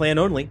 3-month plan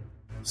only.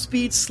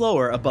 Speed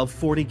slower above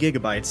 40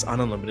 gigabytes on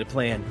unlimited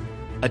plan.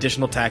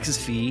 Additional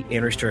taxes, fee,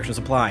 and restrictions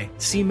apply.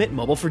 See Mint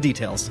Mobile for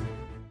details.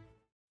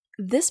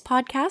 This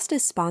podcast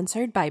is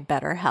sponsored by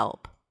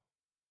BetterHelp.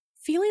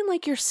 Feeling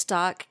like you're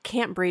stuck,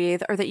 can't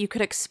breathe, or that you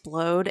could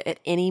explode at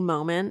any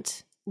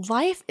moment?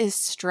 Life is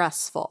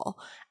stressful,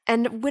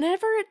 and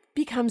whenever it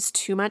becomes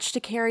too much to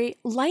carry,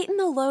 lighten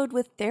the load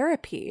with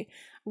therapy.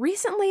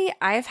 Recently,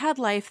 I've had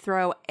life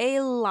throw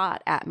a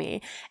lot at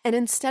me, and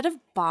instead of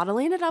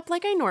bottling it up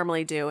like I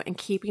normally do and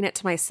keeping it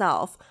to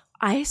myself,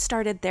 I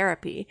started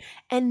therapy,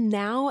 and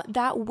now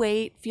that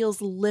weight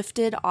feels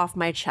lifted off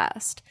my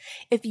chest.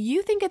 If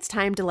you think it's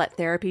time to let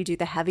therapy do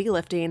the heavy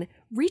lifting,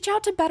 reach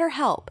out to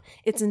BetterHelp.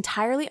 It's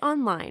entirely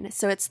online,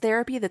 so it's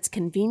therapy that's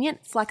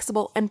convenient,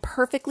 flexible, and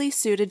perfectly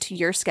suited to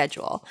your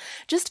schedule.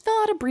 Just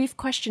fill out a brief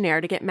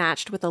questionnaire to get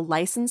matched with a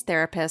licensed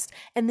therapist,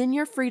 and then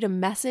you're free to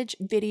message,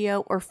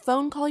 video, or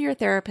phone call your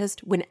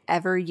therapist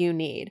whenever you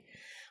need.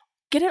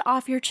 Get it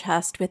off your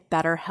chest with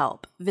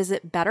BetterHelp.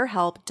 Visit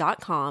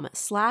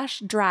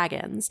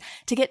betterhelp.com/dragons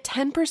to get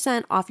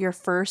 10% off your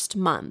first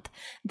month.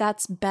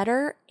 That's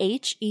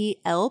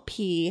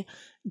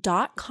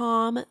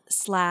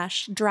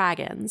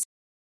betterhelp.com/dragons.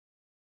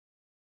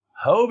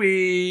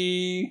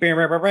 Hobie!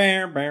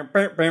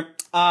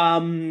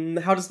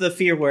 How does the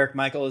fear work,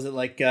 Michael? Is it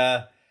like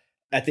at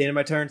the end of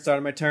my turn, start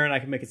of my turn, I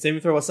can make a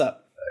saving throw? What's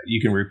up? You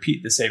can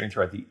repeat the saving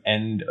throw at the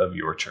end of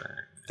your turn.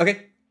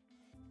 Okay.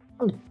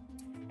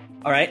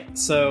 All right,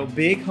 so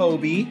big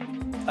Hobie,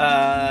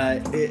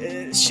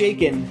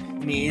 shaking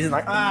knees and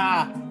like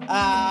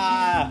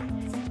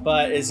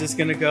but is just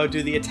gonna go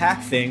do the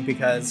attack thing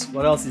because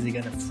what else is he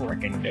gonna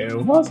frickin' do?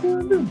 What's he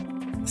gonna do?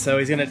 So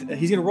he's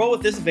gonna roll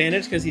with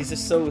disadvantage because he's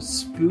just so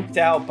spooked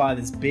out by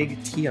this big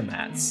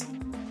Tiamats.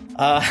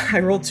 I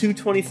rolled 2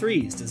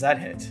 23s. Does that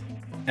hit?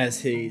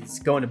 As he's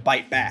going to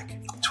bite back.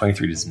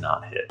 23 does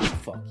not hit.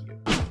 Fuck you.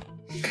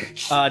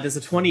 Does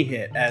a 20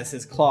 hit as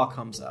his claw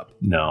comes up?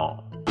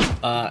 No.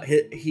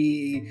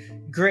 He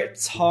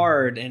grips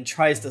hard and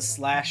tries to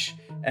slash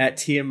at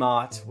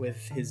Tiamat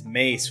with his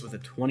mace with a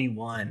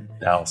 21.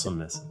 That also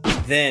misses.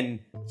 Then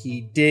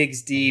he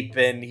digs deep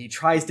and he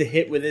tries to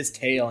hit with his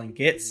tail and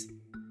gets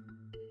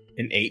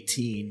an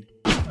 18.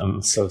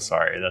 I'm so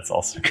sorry. That's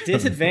also good.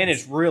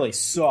 Disadvantage really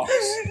sucks.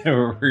 It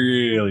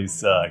really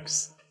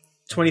sucks.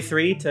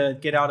 23 to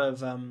get out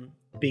of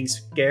being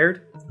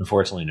scared?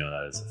 Unfortunately, no,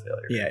 that is a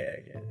failure. Yeah.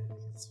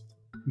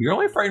 You're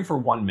only frightened for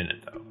 1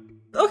 minute, though.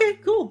 Okay,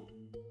 cool.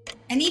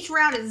 And each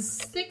round is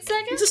 6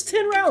 seconds? Just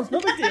 10 rounds, no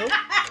big deal.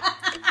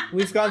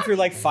 We've gone through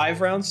like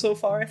 5 rounds so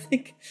far, I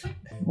think.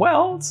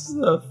 Well, it's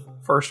the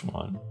first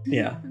one.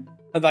 Yeah.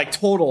 Like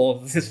total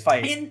of this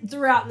fight.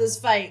 Throughout this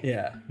fight.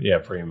 Yeah. Yeah,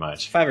 pretty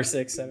much. 5 or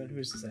 6, 7,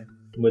 who's to say?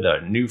 With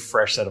a new,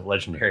 fresh set of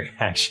legendary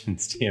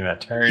actions,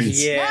 Tiamat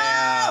turns.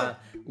 Yeah.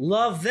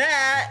 Love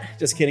that.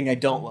 Just kidding, I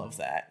don't love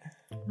that.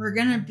 We're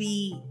gonna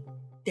be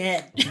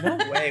dead. No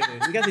way,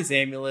 dude. We got these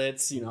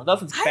amulets,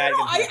 nothing's I bad. don't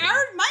know. My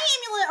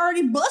amulet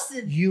already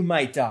busted. You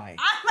might die.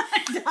 I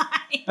might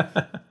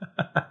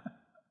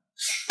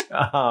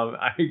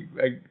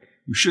die.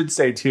 You should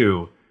say,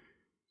 too,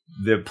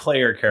 the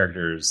player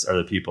characters are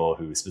the people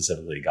who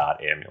specifically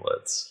got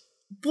amulets.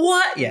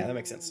 What? Yeah, that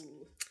makes sense.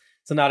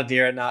 So not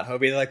Adira, not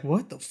Hobie. They're like,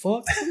 what the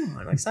fuck? Come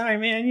on. Like, sorry,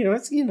 man.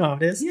 It's it is. You know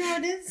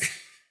it is.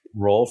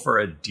 Roll for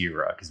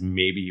Adira, because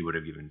maybe you would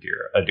have given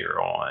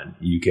Adira one.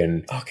 You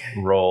can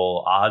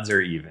roll odds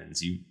or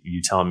evens.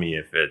 You tell me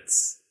if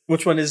it's...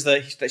 Which one is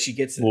that she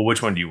gets it? Well,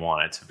 which one do you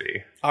want it to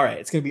be? All right,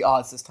 it's going to be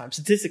odds this time.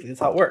 Statistically, that's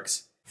how it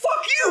works.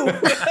 Fuck you!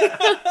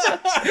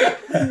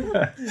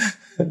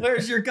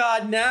 Where's your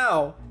god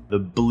now? The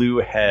blue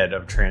head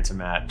of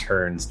Trantomat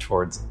turns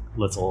towards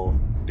little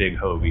Big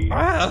Hobie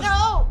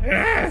No!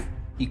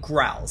 He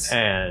growls.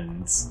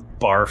 and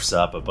barfs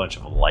up a bunch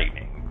of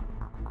lightning.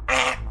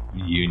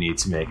 You need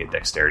to make a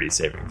dexterity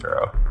saving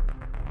throw.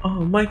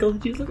 Oh, Michael,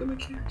 did you look at my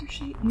character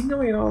sheet? You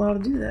know you're not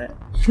allowed to do that.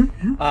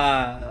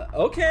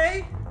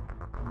 Okay.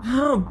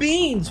 Oh,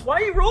 Beans,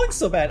 why are you rolling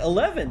so bad?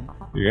 11.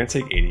 You're going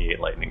to take 88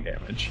 lightning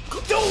damage.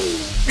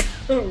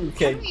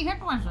 Okay. How many hit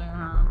points do you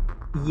have?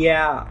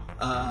 Yeah,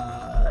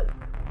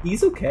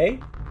 he's okay.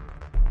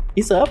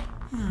 He's up.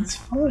 It's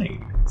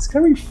fine. It's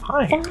going to be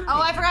fine.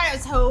 Oh, I forgot it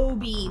was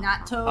Toby,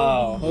 not Toby.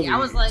 Oh, Hobie. I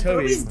was like,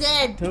 Toby. Toby's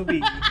dead.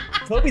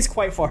 Toby's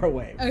quite far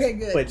away. Okay,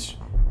 good. Which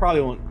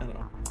probably won't, I don't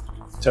know.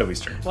 Toby's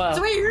turn. Well,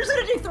 So wait, you're just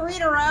gonna do 3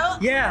 in a row?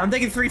 yeah, I'm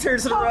taking 3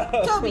 turns in a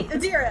row. Toby,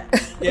 Adira.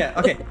 Yeah,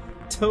 okay.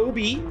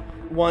 Toby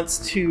wants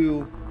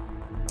to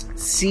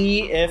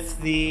see if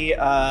the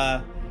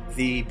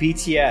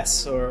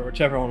BTS or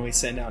whichever one we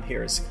send out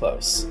here is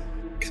close.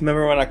 'Cause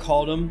remember when I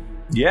called them?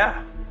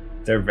 Yeah,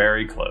 they're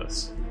very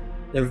close.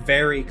 They're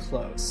very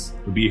close.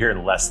 We'll be here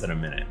in less than a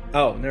minute.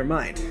 Oh, never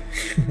mind.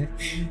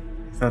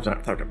 I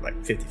thought they were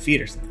like 50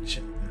 feet or something.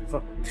 Shit.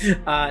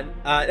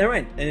 Never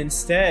mind. And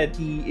instead,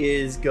 he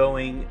is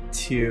going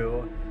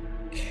to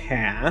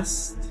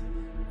cast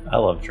I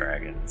love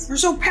dragons. You're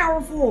so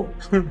powerful.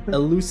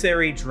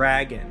 Illusory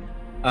Dragon.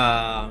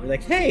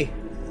 Like, hey,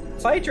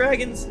 fight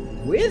dragons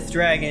with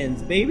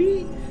dragons,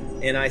 baby.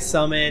 And I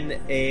summon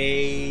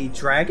a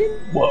dragon.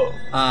 Whoa.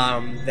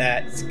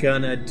 That's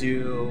gonna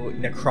do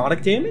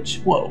necrotic damage.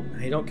 Whoa.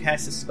 I don't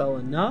cast a spell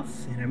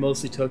enough, and I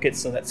mostly took it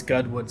so that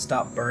Scud would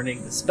stop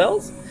burning the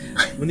spells.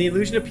 When the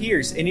illusion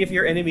appears, any of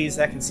your enemies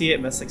that can see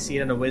it must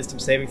succeed on a wisdom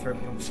saving throw and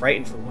become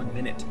frightened for 1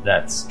 minute.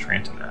 That's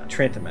Trantomat.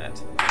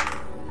 Trantomat.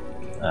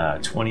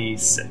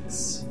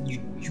 26.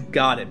 You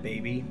got it,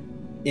 baby.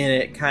 And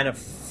it kind of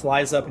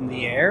flies up in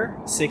the air,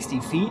 60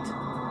 feet.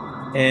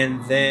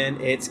 And then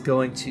it's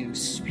going to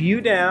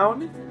spew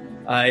down.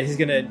 He's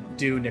going to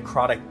do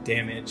necrotic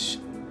damage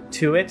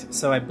to it.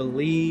 So I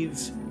believe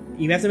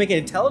you have to make an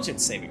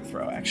intelligence saving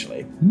throw,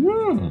 actually.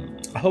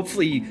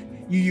 Hopefully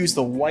you use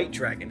the white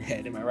dragon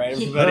head. Am I right,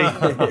 everybody?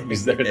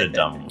 Because they're the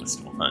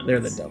dumbest ones. They're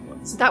the dumb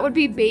ones. That would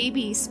be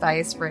Baby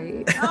Spice,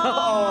 right?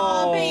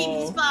 Oh,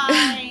 baby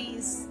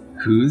spice.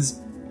 Who's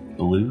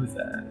blue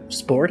then?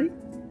 Sporty?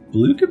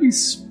 Blue could be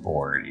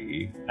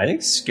sporty. I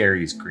think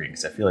Scary's green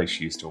because I feel like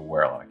she used to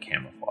wear a lot of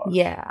camouflage.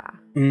 Yeah.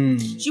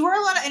 She wore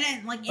a lot of,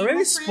 and like, Or maybe animal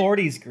print.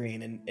 Sporty's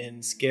green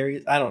and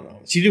Scary. I don't know.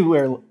 She do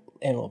wear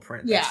animal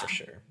print, that's for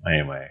sure.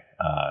 Anyway,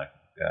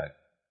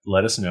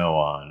 let us know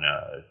on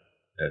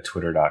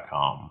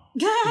twitter.com.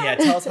 Yeah,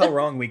 tell us how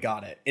wrong we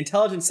got it.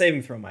 Intelligence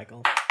saving throw,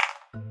 Michael.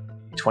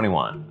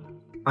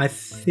 21. I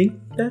think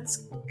that's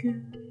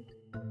good.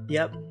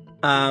 Yep.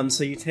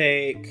 So you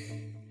take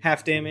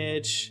half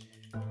damage.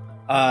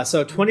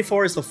 So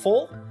 24 is the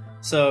full.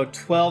 So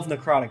 12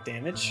 necrotic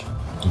damage.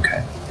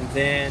 Okay. And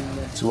then...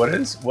 So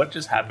what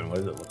just happened? What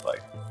does it look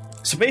like?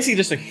 So basically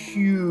just a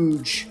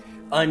huge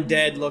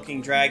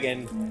undead-looking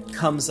dragon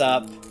comes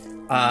up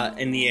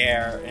in the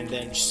air and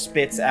then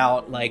spits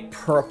out like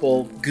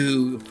purple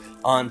goo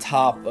on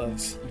top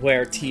of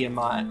where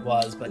Tiamat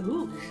was, but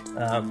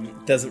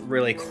doesn't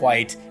really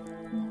quite...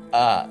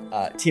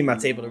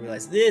 Tiamat's able to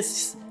realize,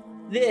 this,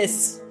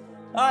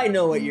 I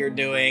know what you're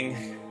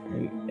doing.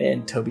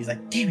 And Toby's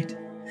like, damn it.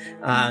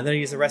 I'm going to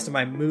use the rest of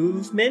my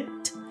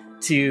movement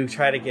to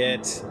try to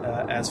get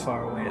as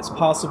far away as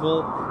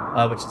possible,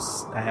 which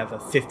is, I have a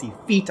 50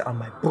 feet on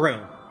my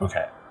broom.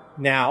 Okay.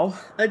 Now,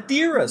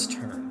 Adira's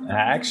turn.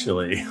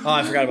 Actually. Oh,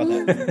 I forgot about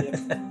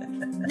that.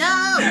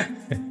 No!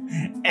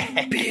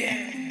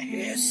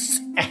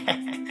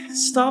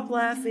 Stop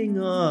laughing.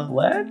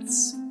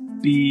 Let's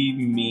be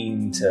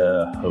mean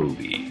to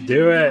Hobie.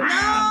 Do it.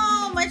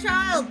 No, my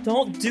child.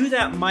 Don't do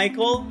that,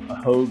 Michael.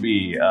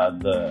 Hobie,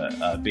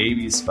 the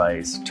baby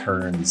spice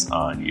turns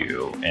on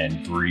you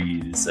and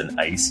breathes an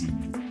icy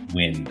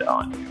wind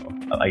on you.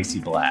 An icy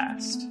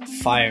blast.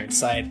 Fire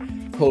inside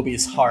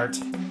Hobie's heart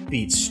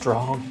beats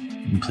strong.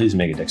 And please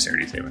make a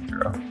dexterity saving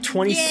throw.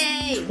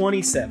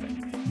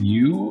 27.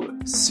 You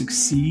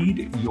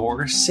succeed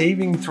your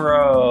saving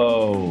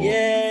throw.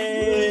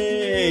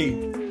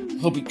 Yay!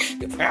 Hobie.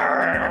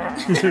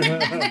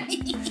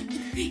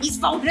 He's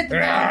falling at the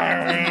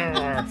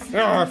ground.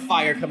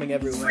 Fire coming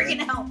everywhere.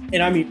 Freaking out.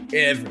 And I mean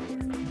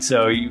everywhere.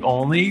 So you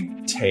only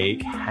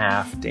take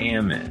half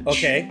damage.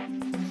 Okay.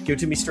 Give it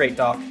to me straight,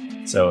 Doc.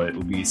 So it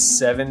will be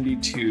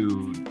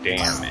 72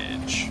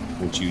 damage,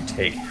 which you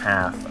take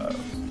half of.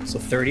 So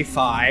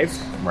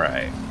 35.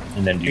 Right.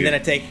 And then I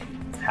take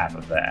half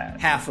of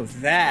that. Half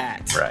of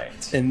that.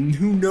 Right. And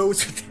who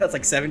knows what that's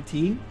like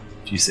 17?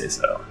 If you say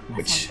so.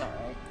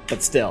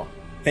 But still,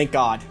 thank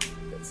God.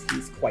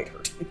 He's quite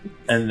hurt.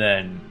 And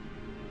then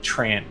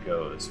Trant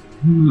goes,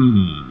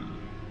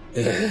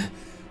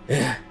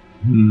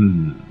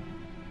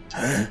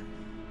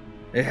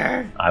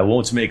 I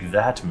won't make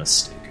that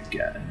mistake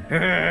again.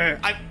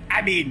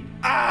 I mean,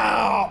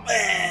 oh,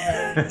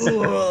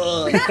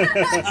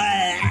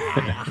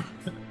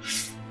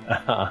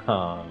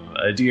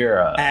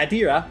 Adira.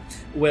 Adira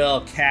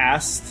will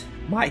cast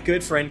my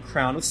good friend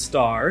Crown of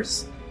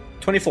Stars.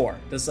 24.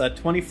 Does a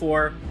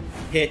 24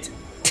 hit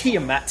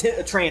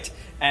Trant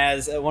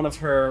as one of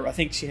her, I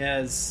think she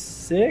has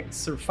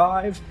 6 or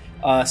 5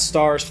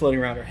 stars floating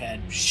around her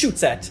head.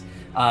 Shoots at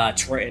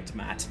Trant,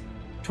 Matt.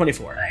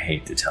 24. I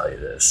hate to tell you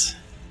this.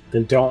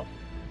 Then don't.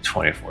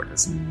 24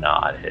 does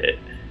not hit.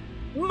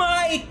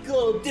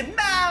 Michael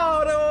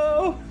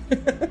DeMauro!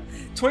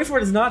 24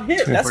 does not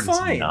hit. 24 That's does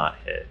fine. not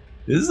hit.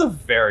 This is a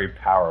very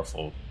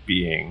powerful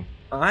being.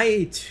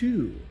 I,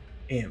 too,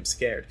 am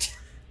scared.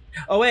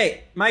 Oh,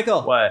 wait.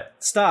 Michael. What?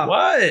 Stop.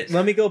 What?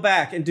 Let me go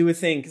back and do a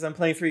thing, because I'm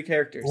playing 3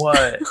 characters.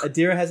 What?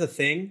 Adira has a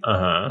thing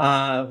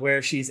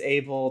where she's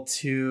able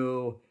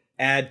to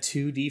add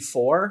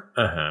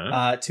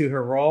 2d4 to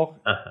her roll,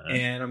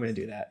 and I'm going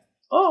to do that.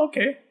 Oh,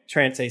 okay.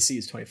 Trance AC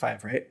is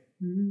 25, right?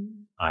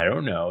 I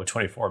don't know.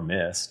 24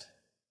 missed.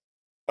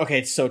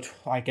 Okay, so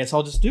I guess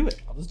I'll just do it.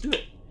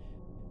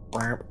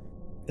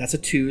 That's a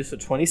 2, so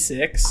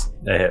 26.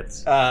 That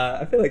hits.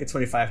 I feel like a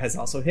 25 has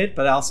also hit,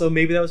 but also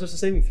maybe that was just a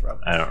saving throw.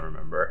 I don't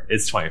remember.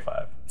 It's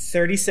 25.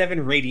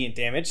 37 radiant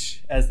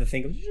damage as the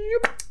thing goes.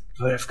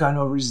 But I've got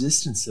no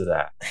resistance to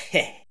that.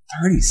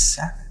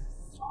 37.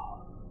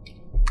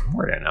 I'm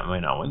worried I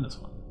might not win this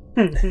one.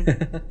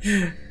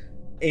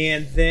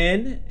 And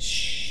then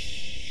she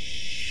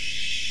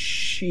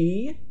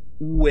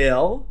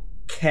will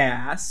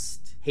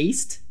cast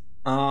Haste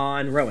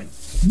on Rowan.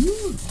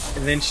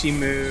 And then she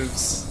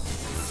moves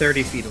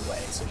 30 feet away.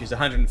 So she's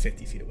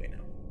 150 feet away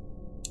now.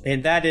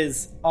 And that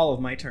is all of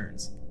my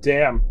turns.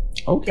 Damn.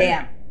 Okay.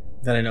 Damn.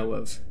 That I know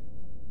of.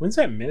 When's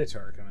that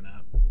Minotaur coming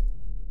up?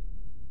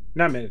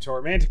 Not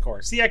Minotaur,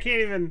 Manticore. See, I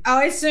can't even... Oh,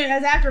 as soon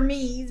as after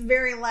me, he's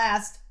very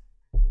last.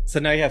 So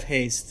now you have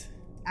Haste.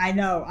 I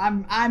know.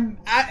 I'm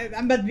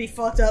about to be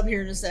fucked up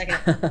here in a second.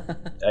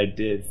 I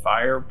did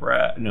fire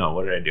breath. No,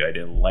 what did I do? I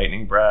did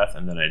lightning breath,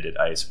 and then I did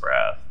ice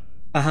breath.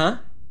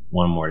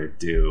 One more to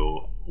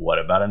do. What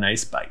about a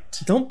nice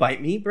bite? Don't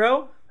bite me,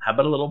 bro. How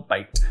about a little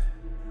bite?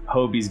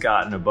 Hobie's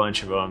gotten a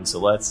bunch of them, so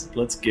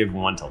let's give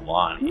one to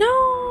Lonnie.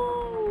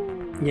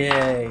 No.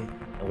 Yay.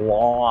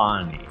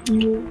 Lonnie.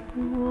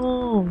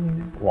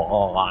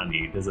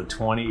 Lonnie. Does a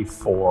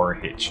 24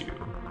 hit you?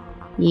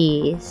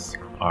 Yes.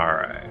 All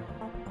right.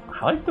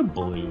 I like the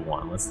blue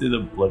one. Let's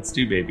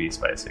do Baby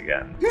Spice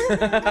again.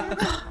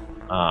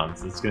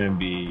 So it's gonna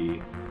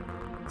be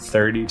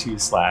 32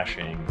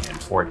 slashing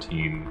and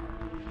 14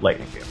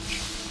 lightning damage.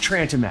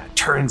 Trantomat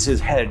turns his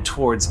head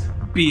towards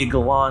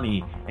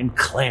Biagalani and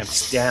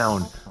clamps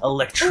down,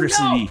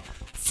 electricity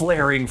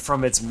flaring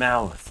from its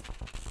mouth.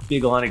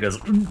 Biagalani goes,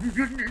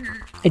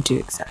 I do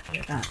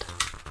exactly that.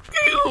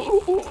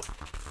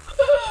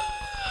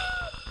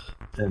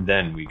 and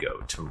then we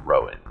go to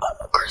Rowan. I'm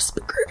a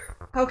crispy critter.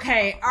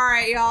 Okay,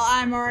 alright, y'all.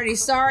 I'm already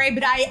sorry,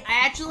 but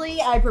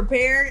I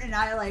prepared and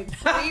I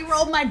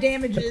re-rolled my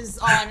damages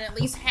on at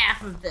least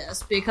half of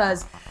this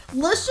because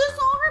let's just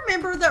all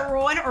remember that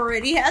Rowan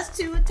already has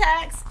 2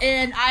 attacks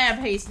and I have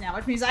haste now,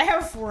 which means I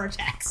have 4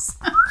 attacks.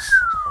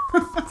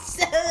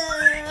 So,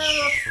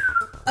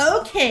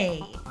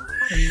 okay.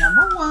 So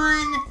number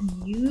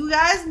 1, you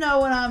guys know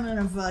what I'm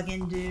gonna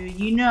fucking do.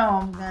 You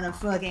know I'm gonna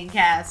fucking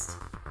cast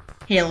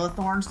Hail of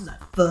Thorns because I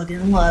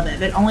fucking love it,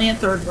 but only at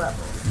 3rd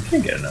level. You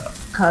can't get enough.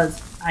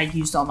 Because I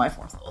used all my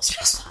 4th level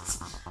spells.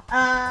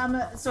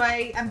 So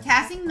I'm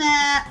casting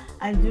that.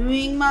 I'm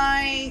doing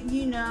my,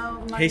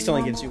 my Haste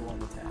only normal- gives you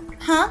 1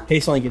 attack. Huh?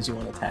 Haste only gives you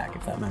 1 attack,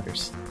 if that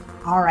matters.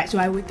 Alright, so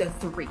I went to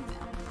 3 then.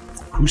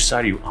 Whose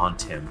side are you on,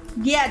 Tim?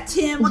 Yeah,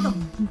 Tim, what the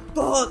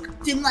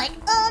fuck? Tim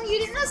you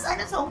didn't assign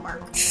us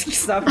homework.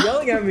 Stop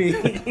yelling at me.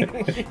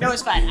 No,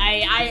 it's fine.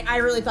 I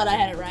really thought I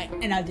had it right,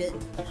 and I did.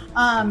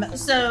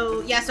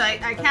 So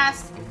I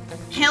cast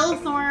Hail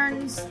of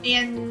Thorns,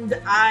 and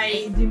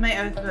I do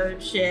my Oath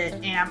Vote shit,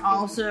 and I'm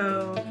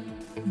also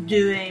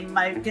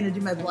gonna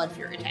do my Blood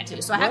Fury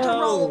tattoo. So I have to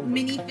roll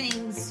many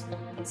things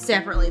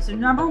separately. So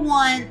number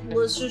 1,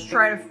 let's just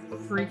try to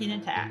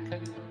freaking attack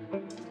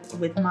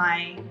with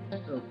my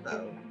Oath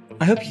Vote.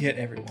 I hope you hit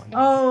everyone.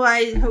 Oh,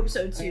 I hope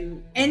so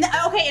too. And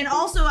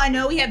also I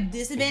know we have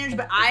disadvantage,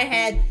 but I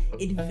had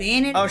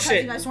advantage because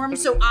of my storm,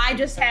 so I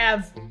just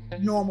have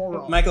normal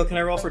roll. Michael, can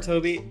I roll for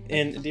Toby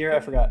and Adira? I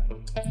forgot.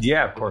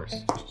 Yeah, of course.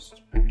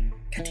 God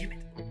damn it.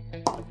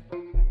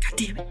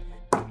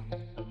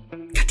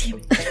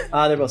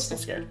 They're both still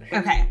scared.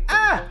 Okay.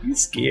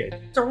 He's scared.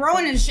 So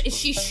Rowan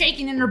she's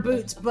shaking in her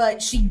boots,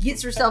 but she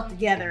gets herself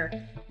together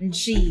and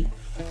she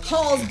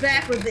pulls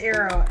back with the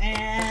arrow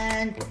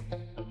and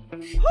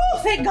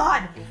thank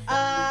God.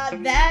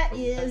 That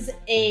is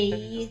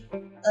a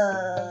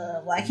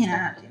why can't I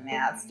not do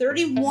math?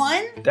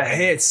 31? That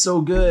hit's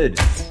so good.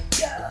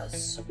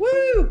 Yes.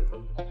 Woo!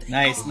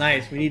 Nice.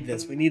 We need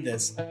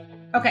this.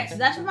 Okay, so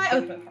that's for my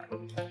Oath Vote part.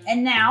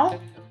 And now,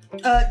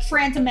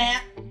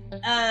 Trantomat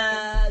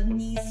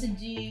needs to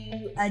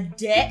do a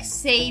dex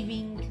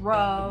saving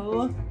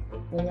throw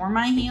for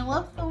my Hail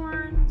of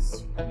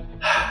Thorns.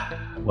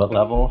 What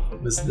level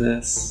was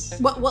this?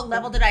 What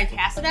level did I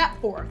cast it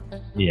at? 4th.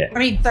 Yeah. I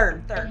mean,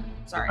 3rd.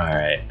 Sorry. All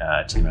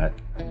right. Tiamat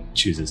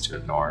chooses to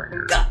ignore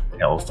your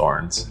hail of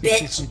thorns.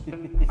 Bitch!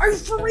 Are you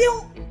for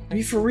real? Are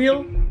you for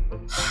real?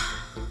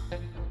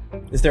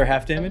 Is there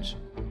half damage?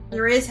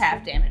 There is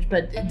half damage,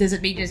 but does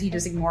it mean he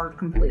just ignored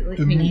completely?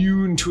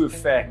 Immune to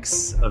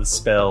effects of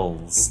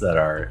spells that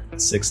are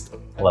 6th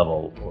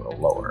level or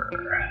lower.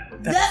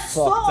 That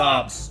fucked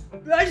up. sucks!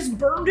 I just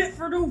burned it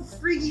for no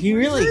freaking He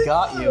really reason.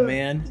 got you,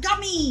 man. Got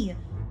me!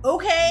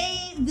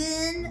 Okay,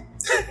 then...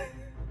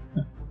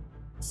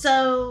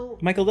 So...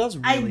 Michael, that was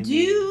really I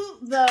do,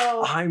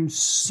 though... I'm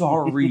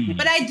sorry.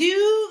 But I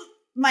do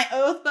my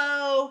Oath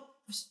Bow,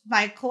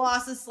 my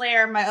Colossus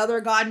Slayer, my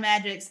other God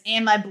Magics,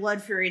 and my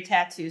Blood Fury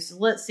tattoo. So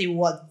let's see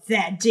what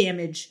that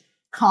damage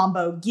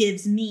combo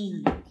gives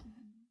me.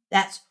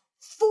 That's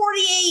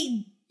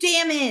 48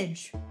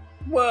 damage.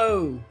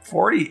 Whoa.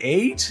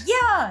 48?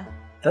 Yeah.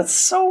 That's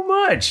so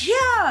much. Yeah.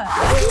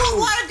 I do a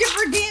lot of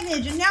different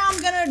damage, and now I'm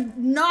gonna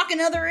knock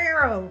another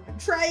arrow.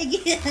 Try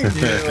again.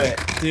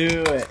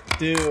 Do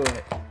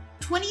it.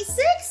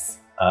 26?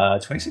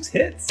 26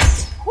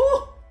 hits.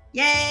 Whew.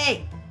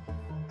 Yay.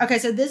 Okay,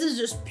 so this is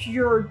just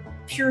pure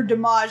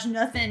damage.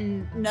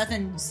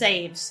 Nothing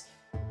saves.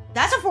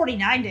 That's a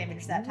 49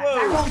 damage that time.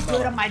 I rolled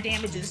good on my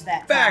damages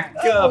that Back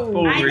time. up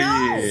over I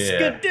know.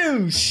 here.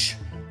 Skadoosh.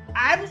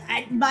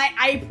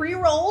 I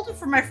pre-rolled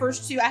for my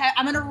first two.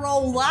 I'm gonna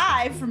roll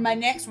live for my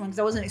next one because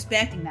I wasn't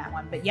expecting that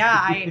one. But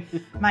yeah,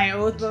 my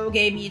Oath Bow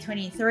gave me a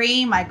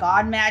 23, my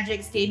God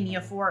Magics gave me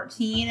a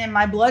 14, and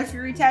my Blood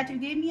Fury tattoo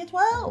gave me a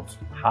 12.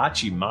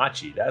 Hachi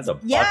Machi. That's a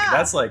bucket. Yeah.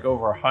 That's like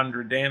over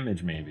 100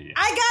 damage, maybe.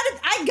 I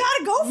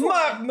gotta go for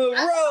Mark it.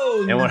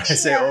 Marone. And when I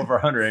say over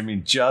 100, I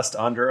mean just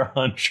under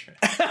 100.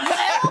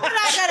 But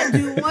I gotta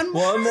do one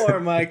more. One more,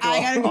 Michael.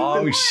 I gotta do one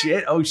Oh more.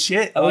 shit! Oh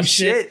shit! Oh, Oh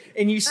shit. shit!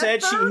 And you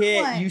said she third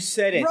hit. one. You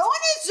said it. Rowan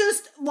is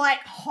just like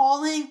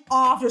hauling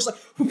off, just like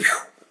whoop,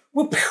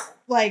 whoop,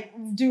 like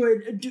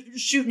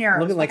shooting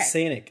arrows. Looking like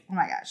Okay. Sanic. Oh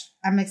my gosh,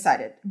 I'm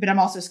excited, but I'm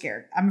also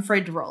scared. I'm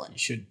afraid to roll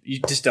it. You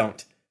just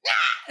don't.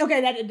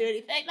 Okay, that didn't do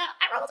anything. No,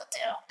 I rolled a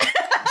 2.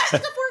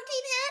 It's a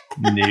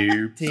 14 hit.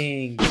 Nope.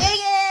 Ding. Dang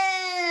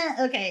it.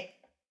 Okay,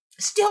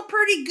 still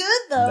pretty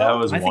good though. That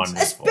was I think-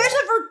 wonderful.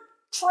 especially for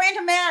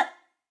Trantomat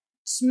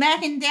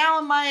smacking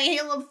down my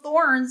Hail of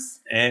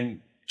Thorns.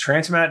 And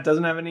Trantomat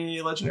doesn't have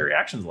any legendary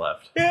actions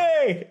left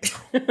Yay!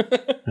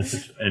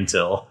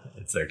 until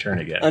it's their turn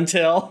again.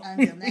 Until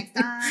next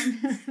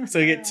time. So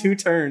you get 2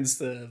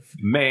 turns of.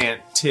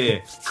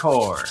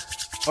 Manticore.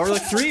 Or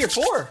like 3 or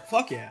 4.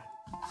 Fuck yeah.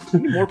 We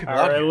need more people All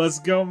out right, here. let's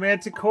go,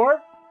 Manticore.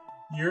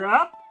 You're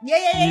up.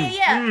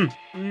 Yeah.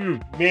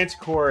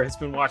 Manticore has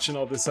been watching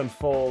all this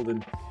unfold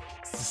and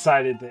has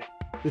decided that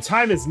the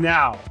time is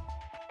now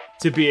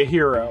to be a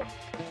hero.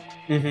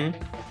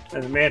 Mm-hmm.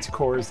 And the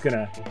Manticore is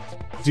gonna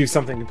do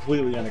something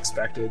completely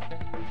unexpected.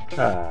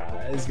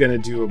 Is gonna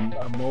do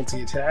a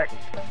multi-attack.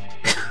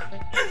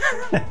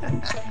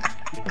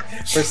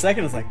 For a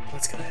second, it's like,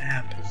 what's gonna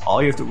happen?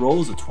 All you have to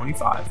roll is a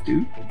 25,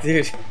 dude.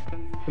 Dude,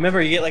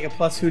 remember, you get like a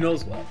plus who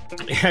knows what.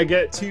 I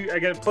get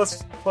a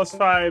plus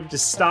 5 to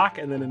stock,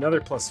 and then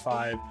another plus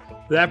 5.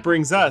 That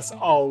brings us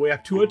all the way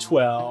up to a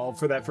 12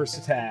 for that first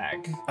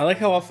attack. I like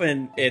how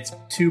often it's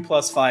 2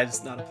 plus 5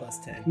 is not a plus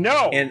 10.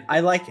 No, And I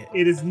like it.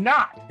 it is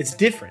not. It's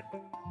different.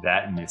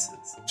 That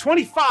misses.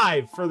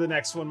 25 for the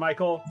next one,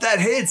 Michael. That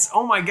hits.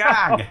 Oh my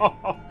god.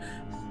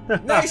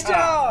 Nice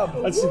job!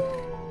 That's-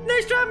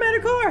 Nice job,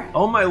 Manticore!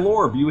 Oh my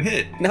lord, you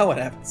hit. Now what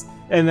happens?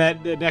 And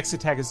that the next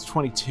attack is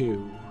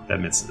 22. That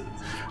misses.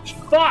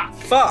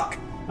 Fuck!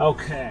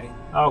 Okay.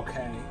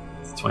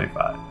 It's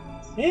 25.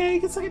 Yeah, he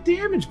gets like a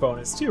damage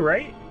bonus too,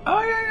 right?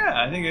 Oh yeah.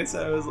 I think I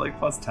said it was like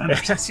plus 10 or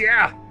something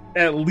Yeah,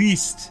 at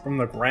least. From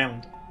the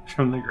ground.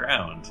 from the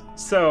ground.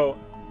 So,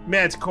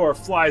 Manticore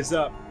flies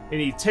up and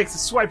he takes a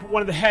swipe at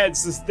one of the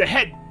heads. The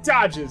head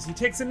dodges. He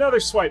takes another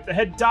swipe. The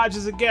head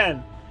dodges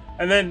again.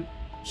 And then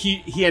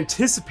he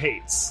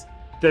anticipates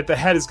that the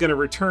head is going to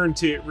return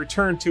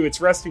to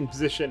its resting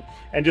position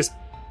and just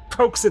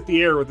pokes at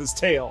the air with his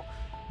tail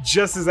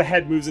just as the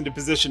head moves into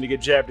position to get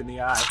jabbed in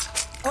the eye.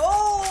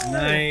 Oh!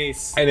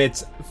 Nice. And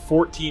it's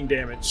 14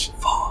 damage.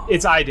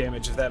 It's eye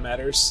damage, if that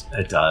matters.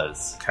 It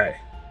does. Okay.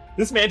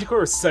 This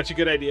Manticore is such a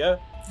good idea.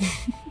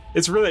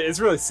 It's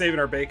really saving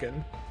our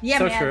bacon. Yeah,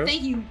 So man. true.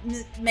 Thank you,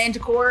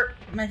 Manticore,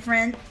 my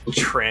friend.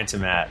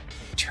 Trantomat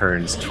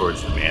turns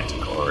towards the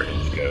Manticore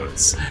and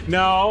goes,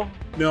 No.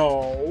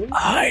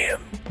 I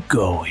am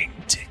going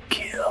to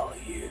kill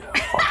you.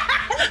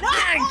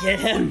 Get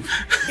him.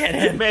 Get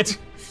him.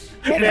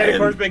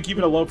 Manticore's been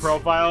keeping a low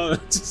profile.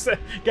 Just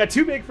got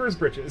too big for his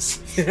britches.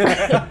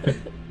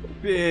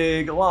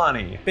 Big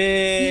Lonnie.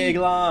 Big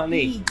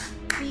Lonnie.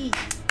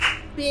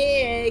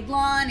 Big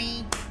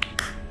Lonnie.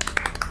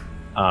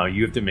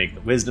 You have to make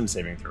the wisdom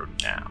saving throw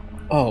now.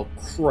 Oh,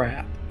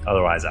 crap.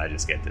 Otherwise, I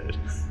just get to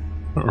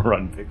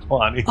run Big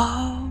Lonnie.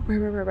 Oh,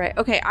 right.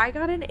 Okay, I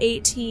got an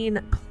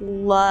 18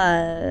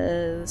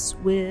 plus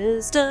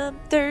wisdom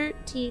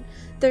 13,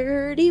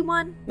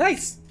 31.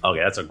 Nice. Okay,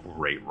 that's a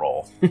great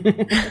roll.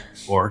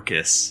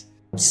 Orcus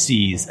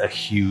sees a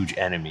huge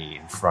enemy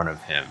in front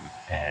of him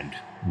and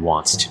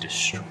wants to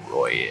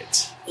destroy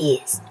it.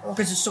 Yes.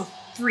 Orcus is so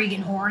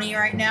freaking horny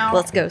right now.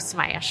 Let's go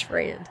smash,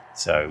 friend.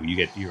 So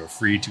you're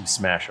free to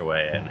smash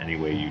away in any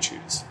way you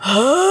choose.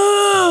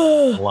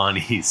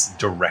 Lonnie's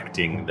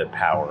directing the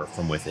power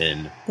from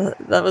within.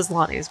 That was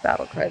Lonnie's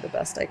battle cry, the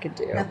best I could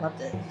do. I loved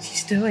it.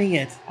 She's doing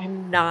it.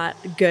 I'm not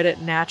good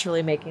at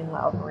naturally making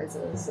loud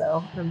noises,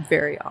 so I'm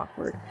very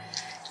awkward.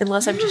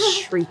 Unless I'm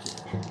just shrieking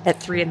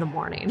at 3 a.m.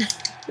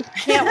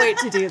 Can't wait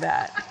to do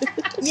that.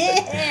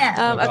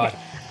 Yeah. Okay,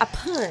 a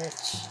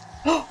punch.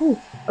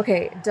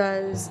 Okay,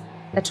 does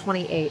a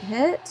 28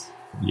 hit?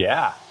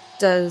 Yeah.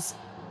 Does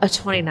a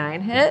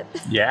 29 hit?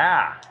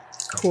 Yeah.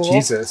 Cool.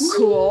 Jesus.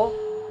 Cool.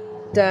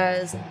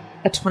 Does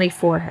a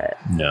 24 hit?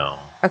 No.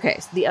 Okay,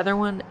 so the other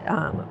one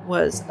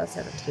was a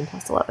 17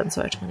 plus 11,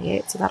 so a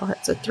 28, so that'll hit.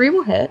 So 3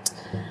 will hit.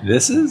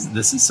 This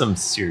is some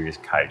serious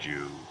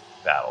kaiju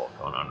battle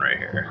going on right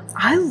here.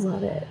 I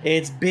love it.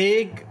 It's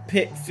big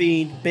Pit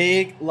Fiend,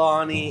 big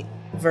Lonnie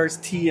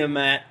versus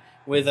Tiamat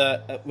with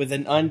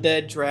an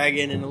undead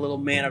dragon and a little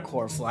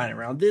manicore flying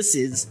around. This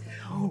is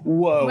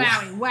whoa.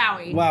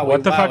 Wowie. Wow.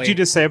 What the fuck did you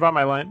just say about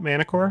my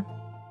manicore?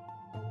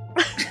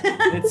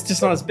 It's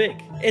just not as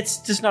big.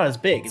 It's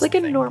like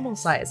a normal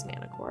size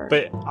manicore.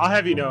 But I'll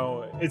have you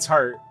know, its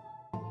heart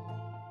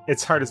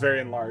is very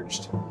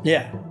enlarged.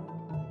 Yeah.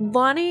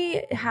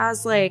 Lonnie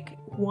has like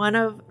one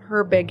of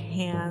her big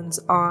hands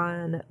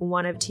on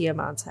one of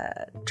Tiamat's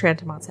head,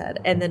 Trantamat's head,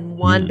 and then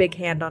one big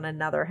hand on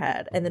another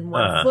head, and then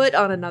one foot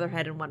on another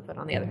head and one foot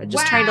on the other head.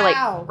 Just trying to like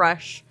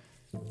crush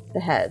the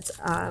heads.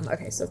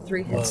 Okay, so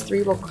 3 hits.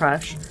 3 will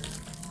crush.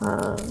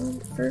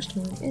 First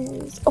one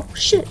is a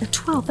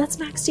 12. That's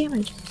max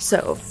damage.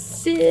 So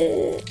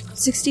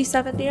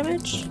 67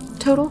 damage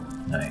total.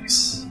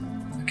 Nice.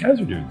 The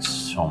guys are doing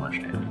so much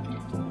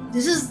damage.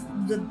 This is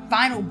the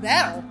final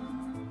battle.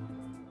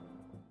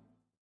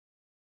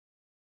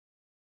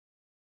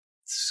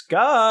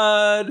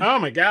 Scud! Oh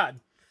my god.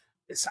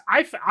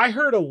 I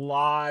heard a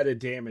lot of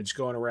damage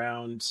going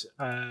around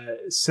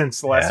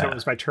since the last time it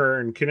was my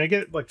turn. Can I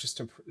get like just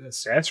a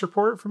status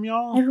report from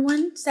y'all?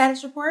 Everyone,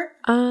 status report.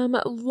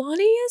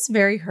 Lonnie is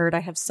very hurt. I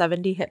have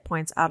 70 hit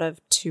points out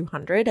of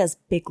 200 as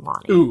Big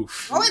Lonnie.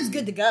 Oof. Oh, it's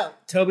good to go.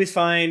 Toby's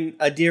fine.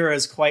 Adira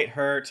is quite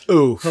hurt.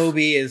 Oof.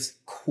 Toby is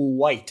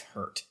quite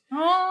hurt.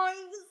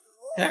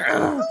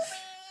 Oh,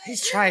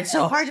 He's trying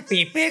so hard to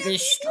be big and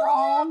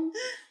strong.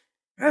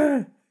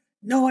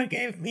 No one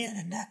gave me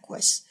a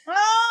necklace.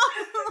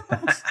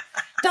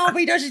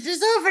 Toby doesn't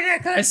deserve a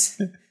necklace.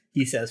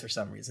 He says for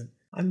some reason.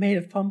 I'm made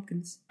of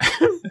pumpkins.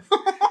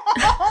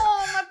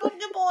 Oh, my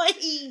pumpkin boy.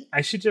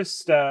 I should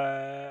just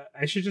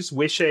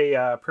wish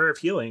a prayer of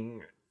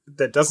healing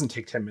that doesn't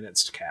take 10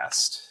 minutes to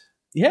cast.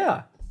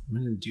 Yeah. I'm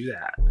gonna do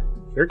that.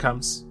 Here it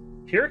comes.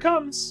 Here it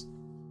comes.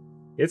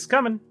 It's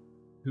coming.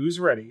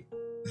 Who's ready?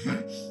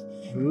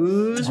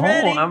 Who's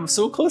ready? I'm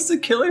so close to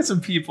killing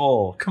some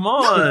people. Come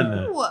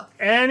on.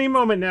 Any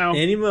moment now.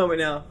 Any moment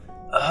now.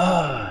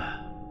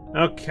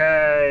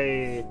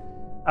 Okay.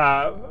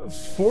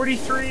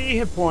 43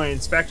 hit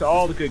points. Back to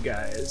all the good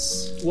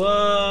guys.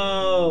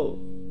 Whoa.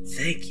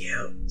 Thank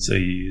you. So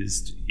you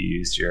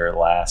used your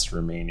last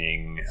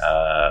remaining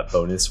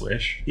bonus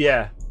wish.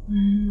 Yeah.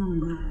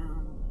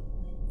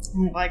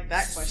 Like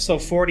that question. So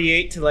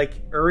 48 to like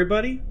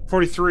everybody?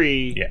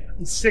 43. Yeah.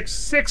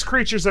 Six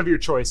creatures of your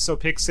choice, so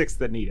pick 6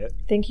 that need it.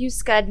 Thank you,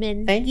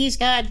 Scudman. Thank you,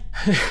 Scud.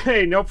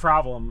 Hey, no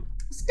problem.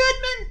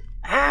 Scudman.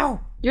 Ow.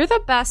 You're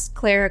the best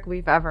clerik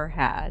we've ever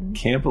had.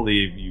 Can't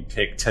believe you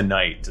picked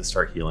tonight to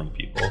start healing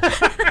people.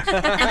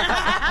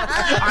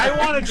 I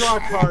want to draw a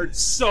card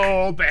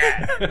so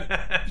bad.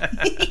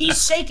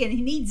 He's shaking.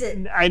 He needs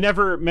it. I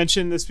never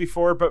mentioned this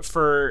before, but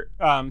for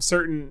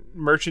certain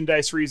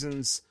merchandise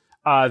reasons,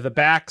 the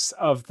backs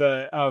of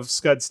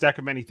Scud's Deck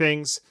of Many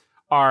Things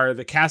are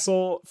the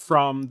castle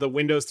from the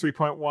Windows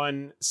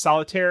 3.1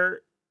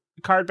 Solitaire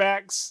card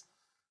backs.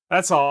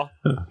 That's all.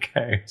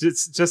 Okay.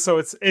 Just so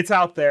it's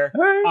out there.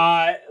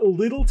 Right.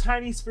 Little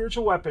tiny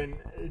spiritual weapon,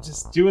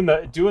 just doing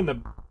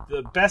the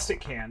best it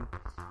can,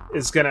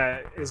 is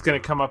gonna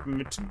come up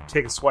and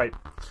take a swipe.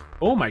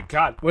 Oh my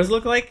god! What does it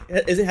look like?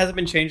 Has it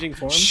been changing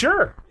form?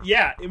 Sure.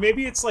 Yeah.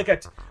 Maybe it's like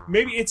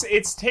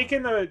it's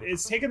taken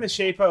the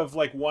shape of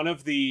like one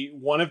of the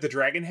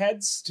dragon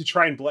heads to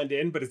try and blend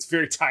in, but it's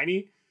very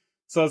tiny.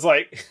 So it's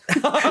like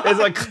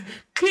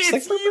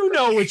you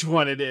know which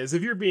one it is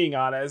if you're being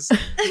honest.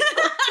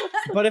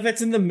 But if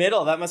it's in the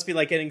middle, that must be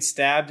like getting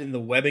stabbed in the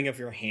webbing of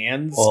your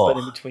hands, but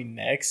in between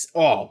necks.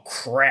 Oh,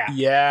 crap.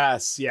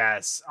 Yes.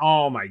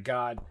 Oh, my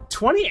God.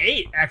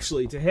 28,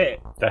 actually, to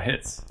hit. That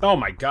hits. Oh,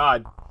 my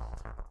God.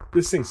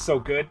 This thing's so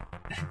good.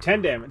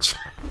 10 damage.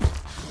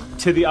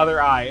 To the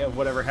other eye of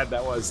whatever head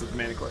that was that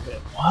the Manicore hit.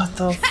 What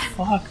the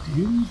fuck,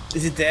 dude?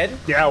 Is it dead?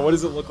 Yeah, what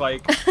does it look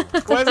like?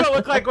 What does it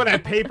look like when I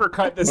paper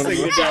cut this thing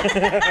to death?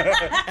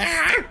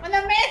 When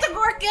the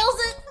Manticore kills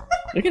it.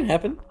 It can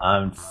happen.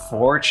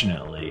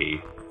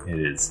 Unfortunately, it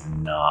is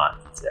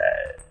not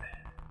dead.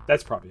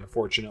 That's probably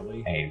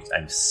unfortunately.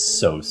 I'm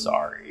so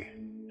sorry.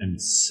 I'm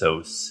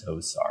so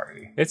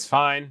sorry. It's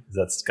fine. Is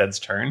that Scud's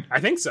turn? I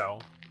think so.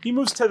 He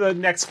moves to the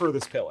next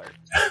furthest pillar.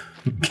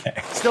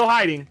 Okay. Still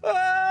hiding.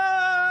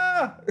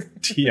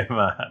 Tia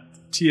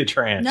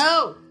Trant.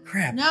 No.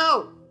 Crap.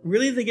 No.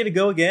 Really? They get to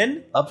go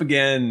again? Up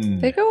again.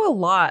 They go a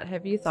lot.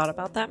 Have you thought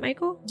about that,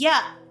 Michael?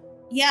 Yeah.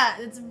 Yeah,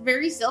 it's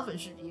very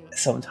selfish of you.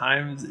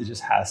 Sometimes it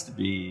just has to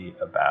be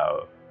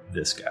about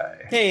this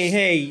guy.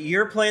 Hey,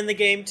 you're playing the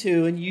game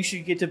too, and you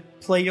should get to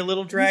play your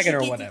little dragon or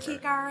You should get whatever. to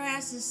kick our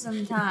asses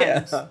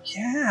sometimes.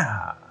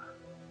 Yeah.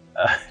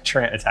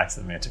 Trant attacks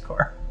the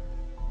Manticore.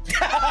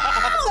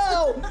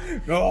 No!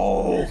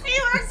 No!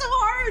 You worked so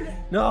hard!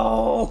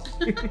 No!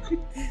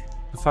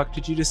 The fuck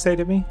did you just say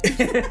to me?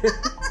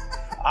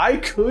 I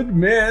could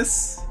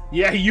miss.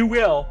 Yeah, you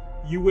will.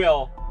 You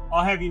will.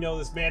 I'll have you know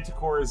this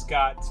Manticore has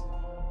got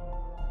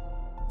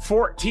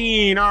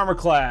 14 armor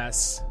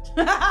class.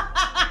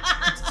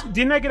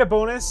 Didn't I get a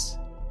bonus?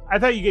 I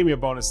thought you gave me a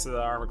bonus to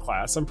the armor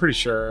class. I'm pretty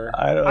sure.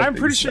 I'm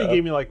pretty sure you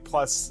gave me like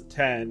plus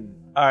 10.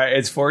 All right,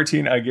 it's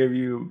 14. I'll give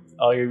you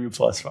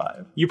plus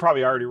 5. You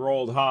probably already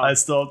rolled, huh? I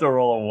still have to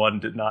roll a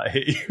 1 to not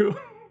hit you.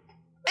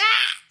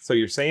 So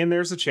you're saying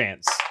there's a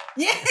chance.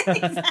 Yeah,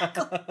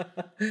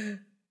 exactly.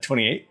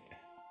 28? Is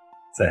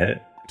that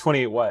hit?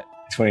 28 what?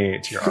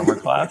 28 to your armor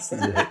class?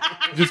 Is it hit?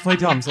 Just play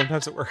dumb.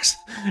 Sometimes it works.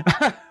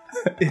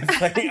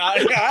 It's like,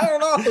 I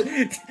don't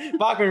know.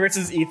 Bachman rips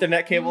his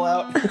Ethernet cable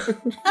out.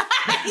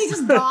 He's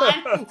just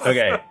gone.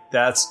 Okay,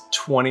 that's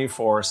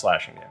 24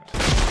 slashing damage.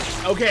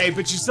 Okay,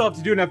 but you still have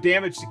to do enough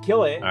damage to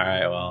kill it. All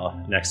right, well,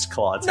 next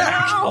claw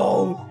attack.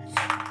 No!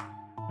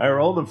 I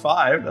rolled a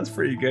 5. That's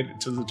pretty good.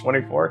 It was a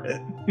 24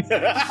 hit.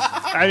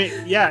 I mean,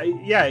 yeah,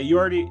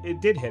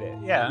 it did hit it.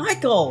 Yeah.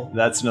 Michael!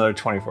 That's another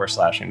 24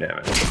 slashing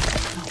damage.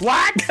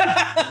 What?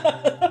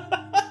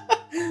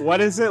 What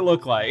does it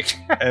look like?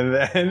 And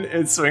then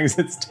it swings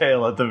its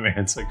tail at the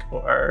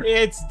Manticore.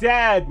 It's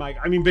dead, Mike.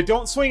 I mean, but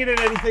don't swing it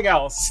at anything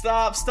else.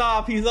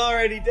 Stop. He's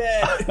already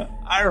dead.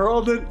 I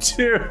rolled a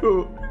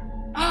 2.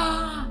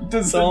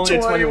 Does the only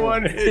a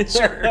 21 hit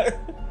your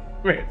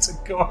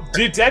Manticore?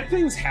 Do dead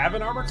things have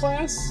an armor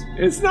class?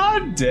 It's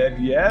not dead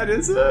yet,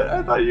 is it?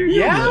 I thought you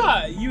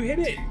Yeah, you hit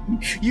it.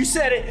 You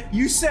said it.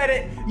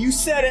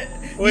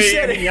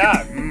 Wait,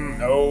 yeah.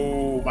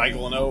 No,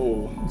 Michael,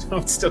 no.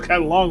 It's still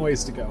got a long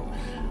ways to go.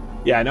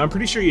 Yeah, no, I'm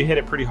pretty sure you hit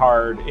it pretty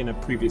hard in a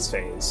previous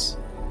phase.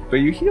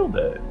 But you healed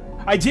it.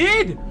 I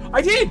did.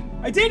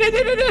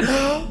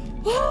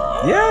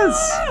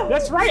 Yes.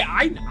 That's right.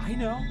 I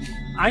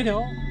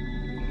know.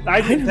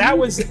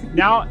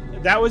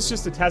 That was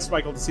just a test,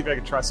 Michael, to see if I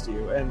could trust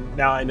you, and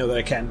now I know that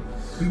I can.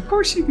 Of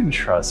course you can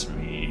trust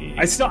me.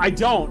 I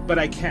don't, but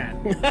I can.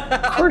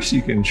 Of course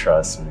you can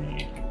trust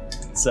me.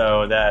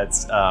 So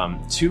that's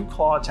 2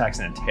 claw attacks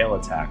and a tail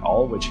attack,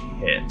 all of which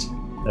hit.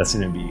 That's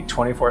going to be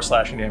 24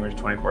 slashing damage,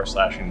 24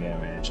 slashing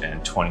damage,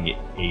 and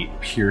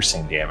 28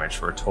 piercing damage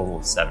for a total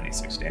of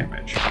 76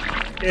 damage.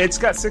 It's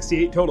got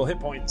 68 total hit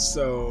points,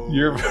 so...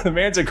 The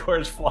Manticore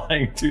is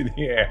flying through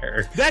the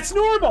air. That's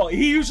normal!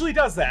 He usually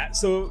does that,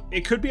 so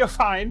it could be a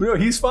fine. No,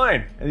 he's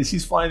fine. And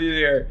he's flying through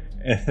the air,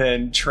 and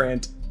then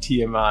Trant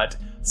Tiamat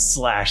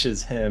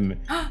slashes him,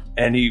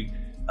 and he...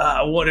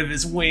 one of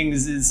his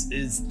wings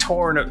is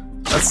torn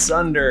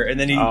asunder, and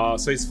then he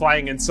so he's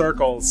flying in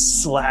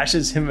circles,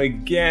 slashes him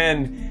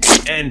again,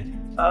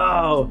 and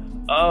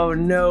oh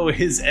no,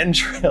 his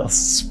entrails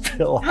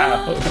spill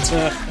out,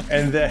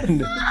 and then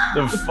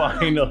the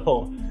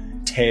final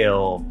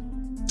tail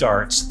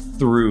darts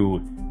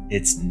through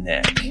its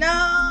neck,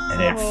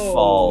 and it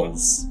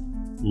falls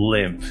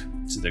limp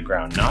to the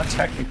ground, not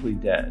technically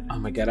dead. Oh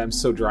my god, I'm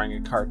so drawing a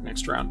card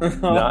next round.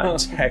 Not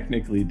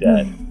technically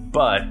dead,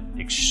 but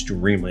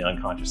extremely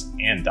unconscious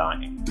and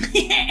dying.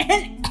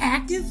 And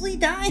actively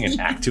dying.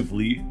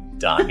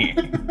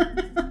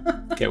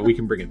 Okay, we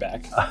can bring it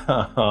back.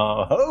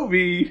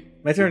 Hobie.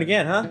 My turn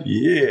again, huh?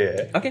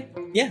 Yeah. Okay.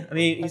 Yeah, I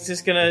mean, he's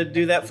just gonna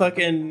do that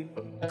fucking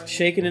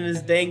shaking in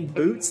his dang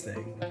boots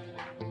thing.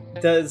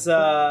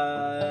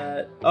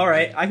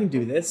 Alright, I can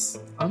do this.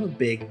 I'm a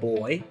big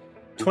boy.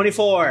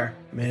 24.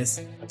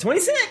 Miss.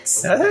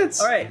 26! That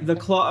hits. Alright, the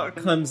claw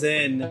comes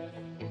in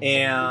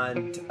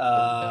and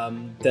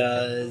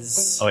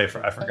does... Oh wait,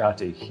 I forgot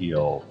to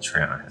heal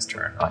Trant on his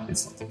turn. I did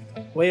something.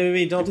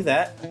 Wait, don't do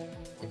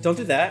that. Don't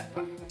do that.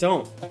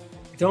 Don't.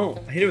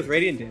 I hit it with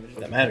radiant damage if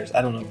that matters.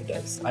 I don't know if it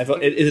does.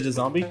 Is it a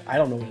zombie? I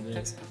don't know what it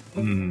is.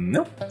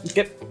 Nope.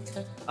 Yep.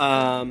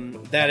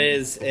 That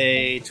is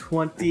a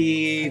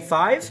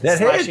 25 that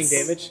slashing hits.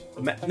 damage.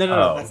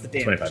 No, that's the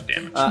damage. 25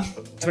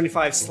 damage.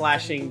 25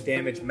 slashing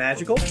damage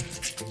magical.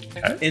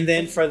 Okay. And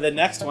then for the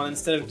next one,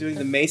 instead of doing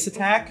the mace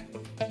attack,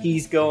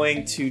 he's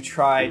going to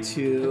try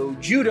to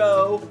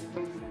judo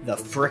the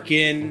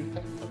frickin'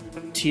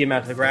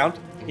 Tiamat to the ground.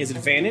 He has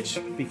advantage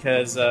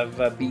because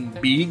of being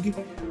big.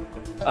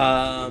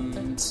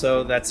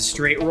 So that's a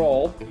straight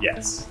roll.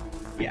 Yes.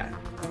 Yeah.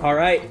 All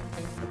right.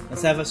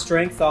 Let's have a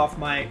strength off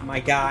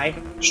my guy.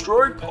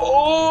 Strength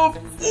off.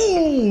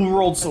 Ooh,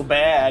 rolled so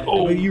bad.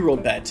 Oh. Well, you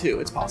rolled bad too.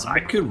 It's possible.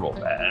 I could roll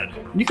bad.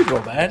 You could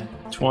roll bad.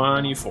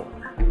 24.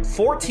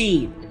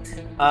 14.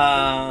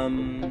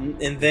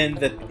 And then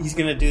he's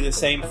gonna do the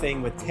same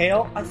thing with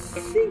tail. I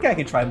think I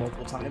can try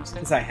multiple times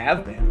because I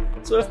have been.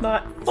 So if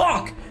not,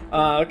 fuck.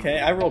 Okay,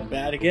 I rolled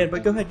bad again,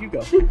 but go ahead, you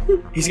go.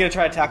 He's gonna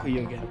try to tackle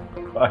you again.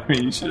 I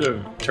mean, you should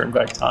have turned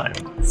back time.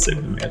 Save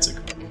the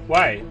Manticore.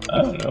 Why?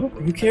 I don't know.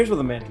 Who cares with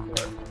a Manticore?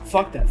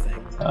 Fuck that thing.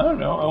 I don't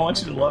know. I want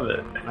you to love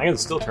it. I can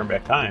still turn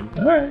back time.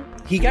 All right.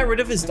 He got rid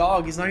of his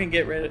dog. He's not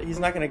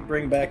gonna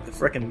bring back the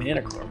frickin'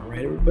 Manticore,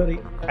 right, everybody?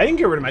 I didn't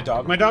get rid of my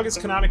dog. My dog is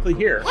canonically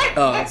here.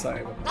 Oh, I'm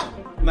sorry.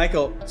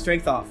 Michael,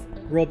 strength off.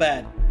 Roll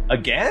bad.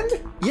 Again?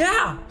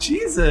 Yeah.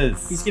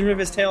 Jesus. He's getting rid of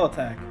his tail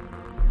attack.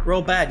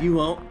 Roll bad. You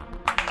won't.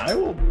 I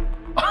will.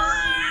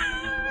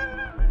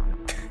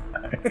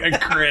 A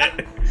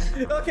crit.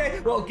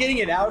 Okay, well, getting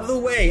it out of the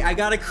way. I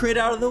got a crit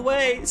out of the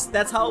way.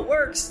 That's how it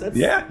works.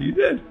 Yeah, you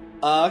did.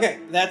 Okay,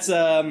 that's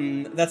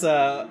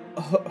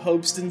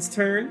Hobston's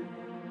turn.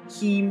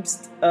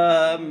 He's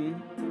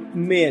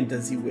man,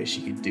 does he wish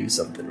he could do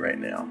something right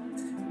now?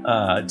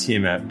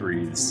 Tiamat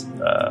breathes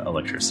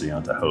electricity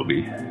onto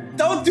Hobie.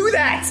 Don't do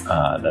that!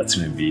 That's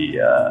going to be.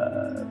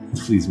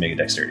 Please make a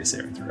dexterity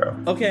saving throw.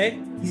 Okay,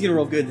 he's gonna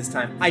roll good this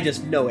time. I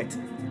just know it.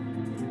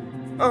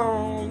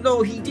 Oh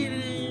no, he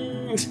didn't.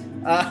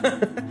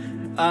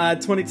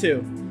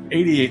 22.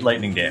 88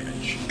 lightning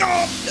damage.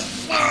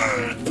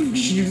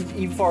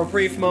 For a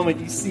brief moment,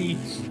 you see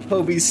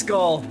Hobie's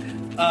skull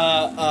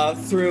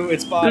through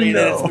its body, and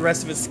then it's the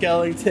rest of its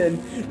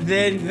skeleton.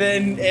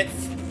 Then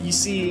you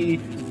see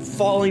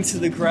falling to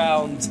the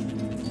ground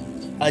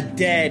a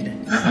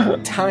dead,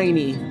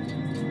 tiny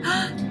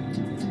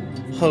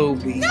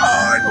Hobie.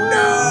 Oh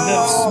no!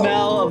 The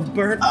smell of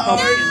burnt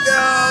pumpkins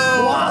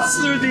wafts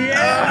through the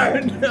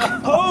air.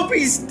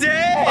 Hobie's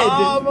dead.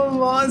 I'm a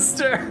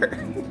monster.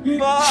 You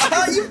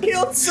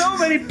killed so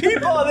many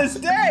people on this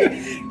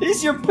day.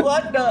 Is your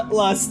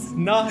bloodlust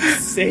not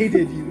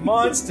sated, you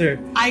monster?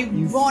 I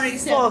won't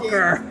accept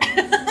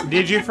fucker.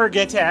 Did you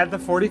forget to add the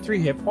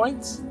 43 hit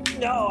points?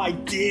 No, I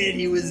did.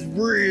 He was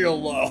real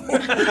low.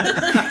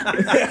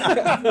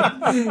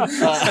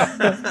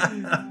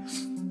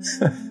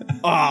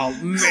 Oh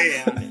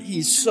man,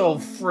 he's so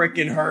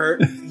freaking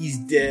hurt. He's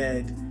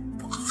dead.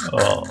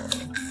 Oh.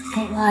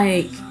 But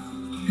like,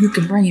 you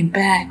can bring him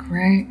back,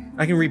 right?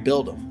 I can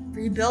rebuild him.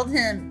 Rebuild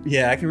him.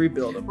 Yeah, I can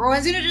rebuild him.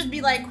 Rowan's gonna just be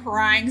like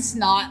crying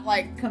snot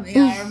like coming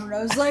out of her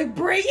nose, like,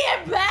 bring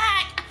him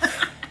back!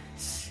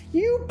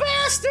 You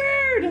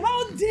bastard!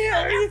 How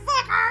dare you,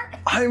 fucker!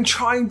 I'm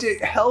trying to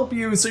help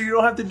you so you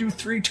don't have to do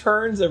 3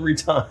 turns every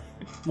time.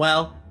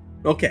 Well,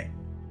 okay.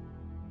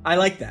 I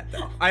like that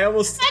though.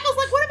 Michael's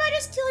like, what if I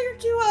just kill your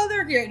 2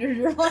 other characters?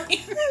 You're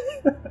like,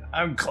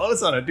 I'm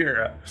close on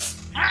Adira.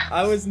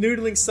 I was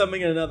noodling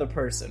summoning another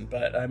person,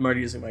 but I'm already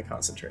using my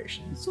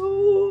concentration.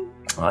 So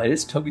it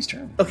is Toby's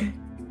turn. Okay.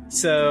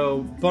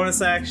 So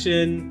bonus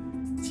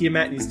action,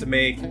 Tiamat needs to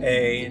make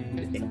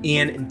an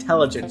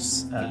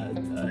intelligence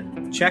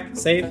check.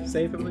 Save,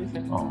 I believe.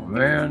 Oh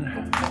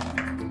man.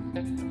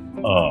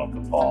 Oh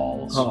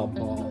balls. Oh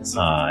balls.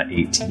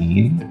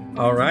 18.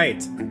 All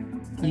right.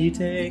 You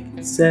take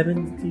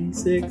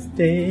 76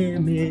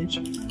 damage.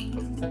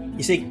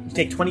 You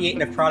take 28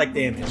 necrotic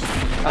damage.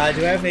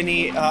 Do I have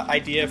any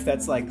idea if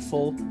that's like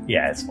full?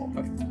 Yeah, it's full.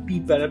 Okay.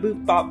 Beep bada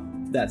boop bop.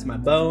 That's my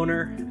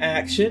boner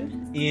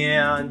action.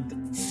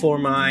 And for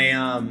my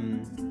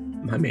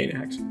my main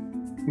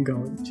action, I'm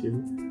going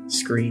to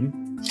scream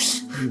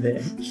and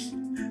then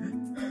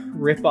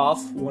rip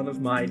off one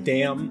of my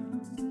damn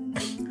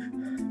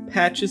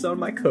patches on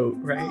my coat,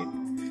 right?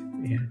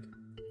 And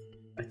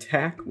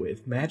attack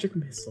with magic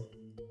missile.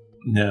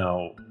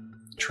 Now,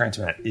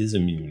 Transmat is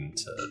immune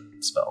to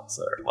spells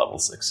that are level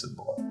 6 and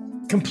below.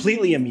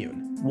 Completely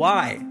immune.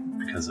 Why?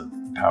 Because of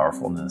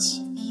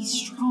powerfulness. he's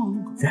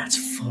strong.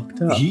 That's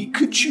fucked up. He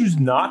could choose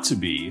not to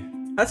be.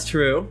 That's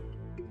true.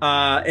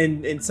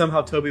 And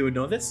somehow Toby would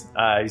know this?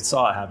 I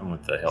saw it happen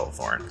with the Hill of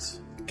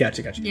Thorns.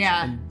 Gotcha.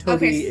 Yeah. And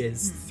Toby Okay.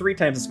 is 3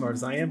 times as smart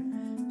as I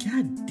am.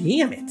 God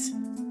damn it.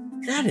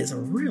 That is a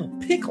real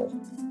pickle.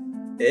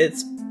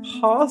 It's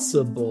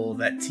possible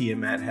that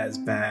Tiamat has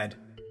bad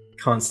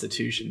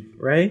constitution,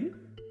 right?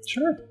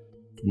 Sure.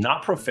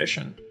 Not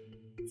proficient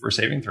for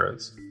saving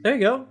throws. There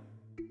you go.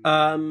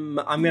 I'm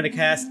gonna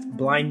cast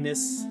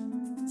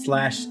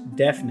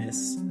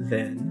blindness/deafness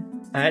then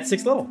at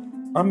 6th level.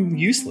 I'm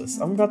useless.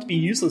 I'm about to be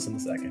useless in a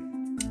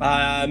second.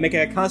 Make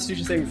a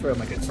constitution saving throw,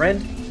 my good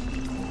friend.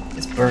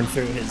 Just burn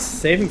through his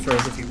saving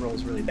throws if he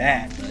rolls really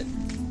bad, but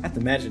I have to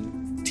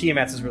imagine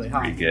Tiamat's is really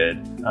high. Pretty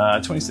good.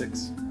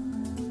 26.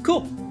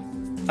 Cool.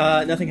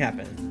 Nothing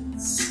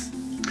happens.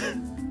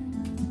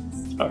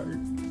 Sorry.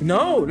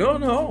 No.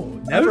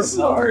 Never. I'm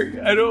sorry.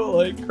 I don't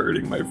like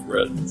hurting my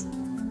friends.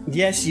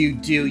 Yes, you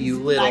do, you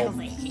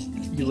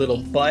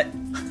little butt.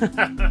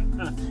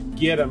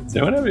 Get him. Does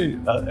anyone have any?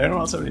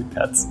 Anyone else have any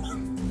pets?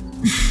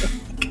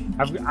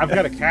 I've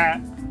got a cat.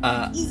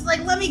 He's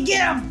like, let me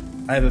get him.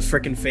 I have a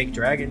freaking fake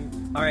dragon.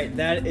 All right,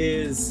 that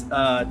is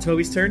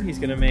Toby's turn. He's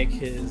gonna make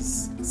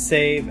his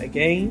save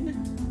again.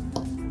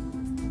 Oh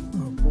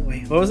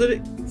boy, what was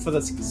it for the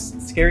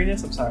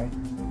scariness? I'm sorry.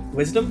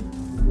 Wisdom.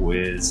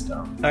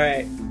 Wisdom. All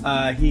right.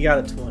 He got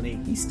a 20.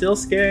 He's still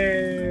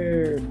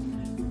scared.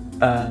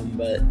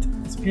 But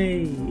it's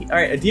okay. All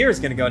right. Adir is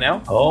gonna go now.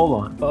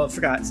 Hold on. Oh, I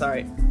forgot.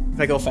 Sorry. If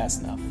I go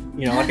fast enough,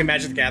 like in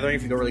Magic the Gathering,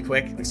 if you go really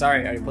quick. Like,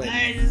 sorry, I already played.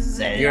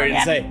 You already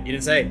didn't say. You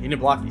didn't say. You didn't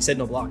block. You said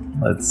no block.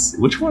 Let's see.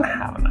 Which one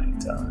haven't I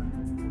done?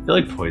 I feel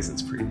like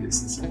poison's pretty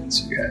useless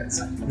against you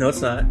guys. No,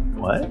 it's not.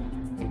 What?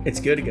 It's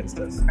good against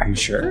us. Are you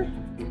sure?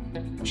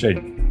 I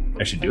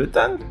should do it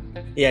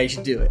then? Yeah, you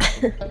should do it.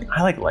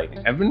 I like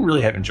lightning. I've been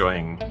really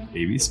enjoying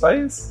Baby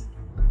Spice.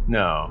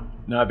 No,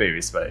 not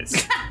Baby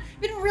Spice.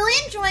 Been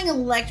really enjoying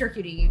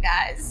electrocuting you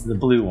guys. The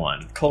blue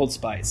one. Cold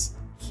Spice.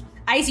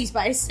 Icy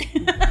Spice.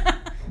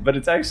 But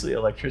it's actually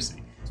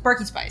electricity.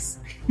 Sparky Spice.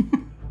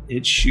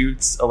 It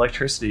shoots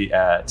electricity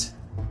at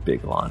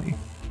Big Lonnie.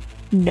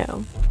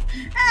 No.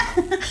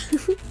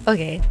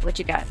 Okay, what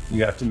you got?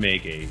 You have to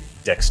make a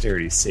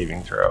dexterity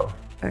saving throw.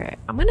 Okay,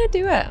 I'm gonna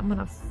do it. I'm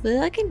gonna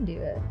fucking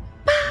do it.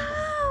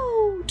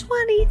 Pow!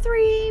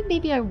 23.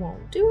 Maybe I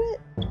won't do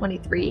it.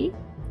 23.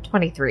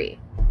 23.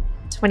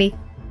 23.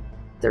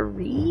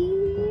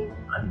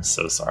 I'm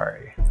so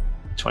sorry.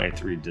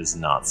 23 does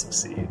not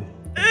succeed.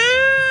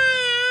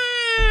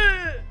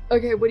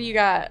 Okay, what do you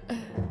got?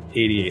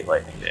 88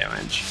 lightning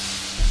damage.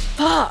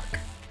 Fuck!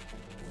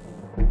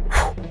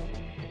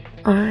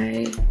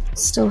 I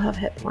still have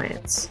hit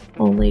points,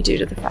 only due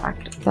to the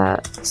fact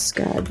that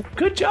Scud.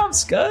 Good job,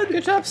 Scud.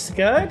 Good job,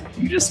 Scud.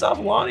 You just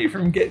stopped Lonnie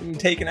from getting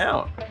taken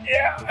out.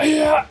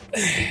 Yeah.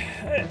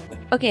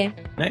 Okay.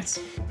 Nice.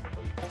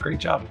 Great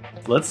job.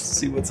 Let's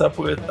see what's up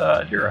with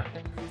Dura.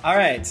 All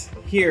right,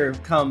 here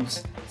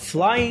comes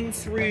flying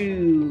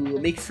through,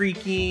 make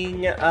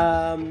freaking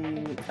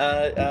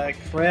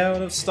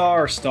Crown of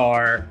Star.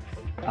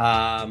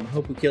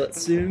 Hope we kill it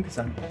soon because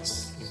I'm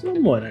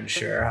somewhat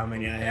unsure how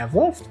many I have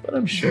left, but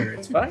I'm sure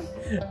it's fine.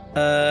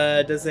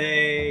 Does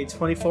a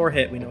 24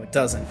 hit? We know it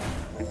doesn't.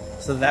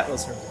 So that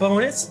was her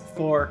bonus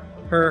for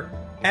her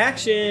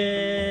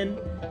action.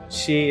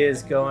 She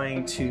is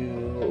going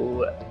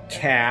to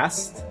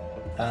cast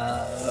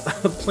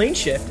plane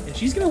shift, and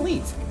she's going to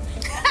leave.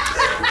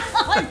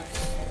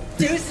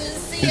 Deuces,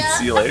 see ya.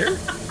 See you later?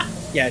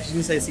 Yeah, she's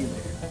going to say see you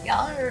later.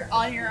 Y'all are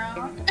on your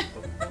own.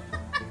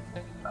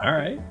 All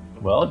right.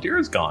 Well,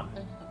 Dura's gone.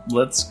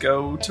 Let's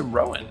go to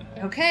Rowan.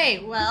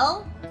 Okay,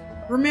 well,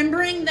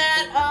 remembering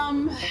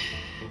that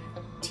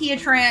Tia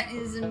Trant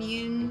is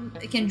immune,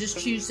 can just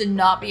choose to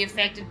not be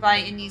affected by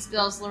any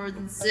spells lower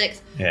than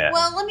 6. Yeah.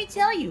 Well, let me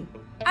tell you,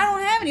 I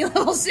don't have any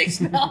level 6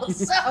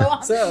 spells,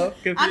 so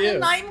good for I'm you. just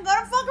not even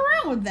gonna fuck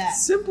around with that.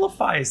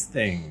 Simplifies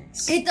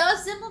things. It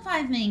does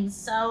simplify things,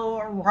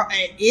 so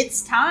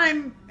it's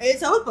time.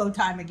 It's Opo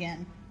time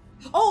again.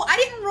 Oh, I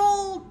didn't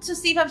roll to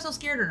see if I'm still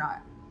scared or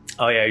not.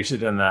 Oh, yeah, you should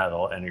have done that at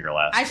the end of your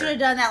last I should have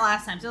done that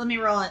last time, so let me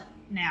roll it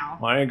now.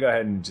 Why don't you go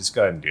ahead and do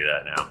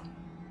that now?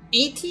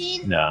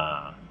 18?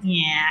 Nah.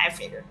 Yeah, I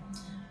figured.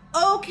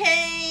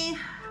 Okay.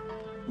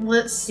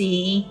 Let's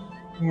see.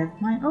 There's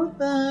my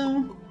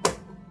Opo.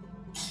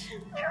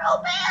 They're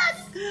all bad.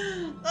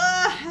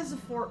 That's a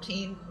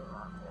 14.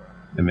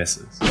 It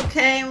misses.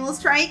 Okay, well,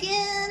 let's try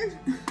again.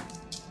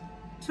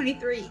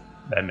 23.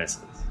 That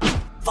misses.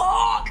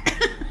 Fuck!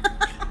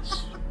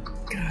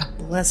 God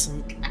bless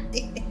him.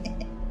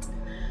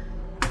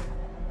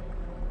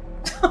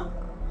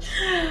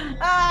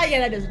 Yeah,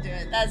 that doesn't do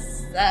it.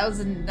 That was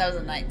a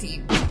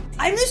 19.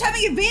 I'm just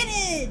having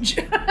advantage.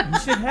 You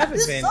should have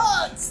This advantage.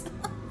 sucks.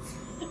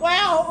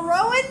 Wow,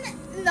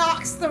 Rowan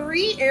knocks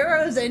 3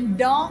 arrows and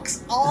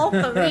donks all 3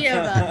 of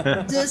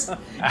them.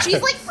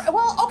 She's like,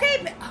 well,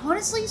 okay, but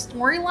honestly,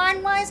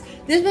 storyline wise,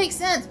 this makes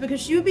sense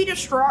because she would be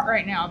distraught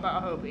right now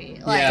about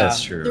Hobie. Like, Yeah.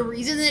 That's true. the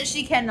reason that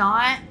she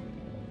cannot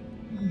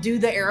do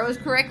the arrows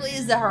correctly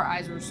is that her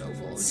eyes are so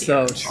full of tears.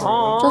 So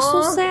true. Just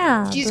so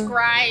sad. She's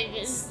crying.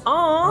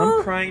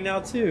 I'm crying now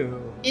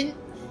too.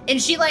 And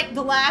she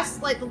the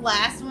last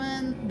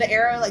one, the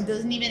arrow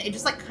doesn't even, it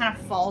just kind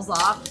of falls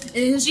off,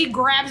 and then she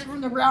grabs it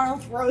from the ground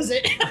and throws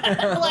it,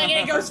 and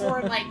it goes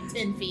forward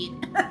 10 feet.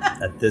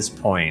 At this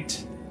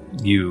point,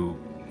 you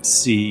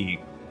see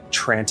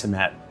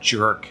Trantimat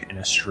jerk in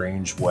a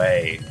strange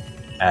way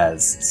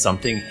as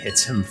something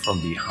hits him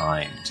from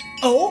behind.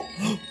 Oh,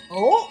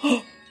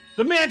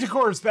 The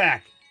Manticore's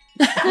back.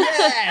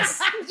 yes,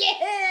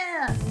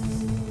 yeah.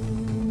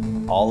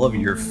 All of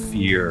your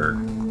fear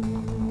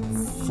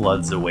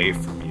floods away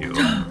from you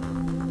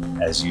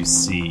as you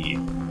see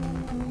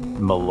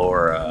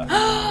Melora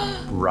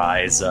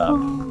rise up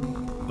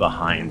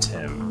behind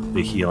him,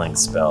 the healing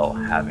spell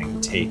having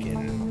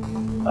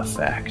taken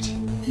effect.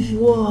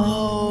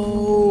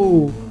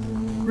 Whoa!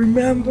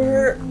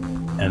 Remember?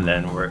 And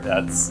then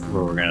that's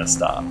where we're gonna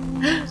stop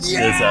this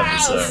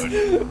episode.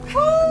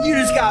 You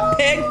just got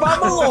pegged by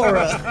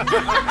Melora.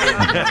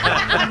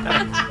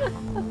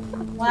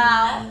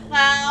 Wow.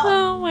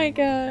 Oh my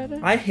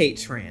god. I hate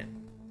Trant.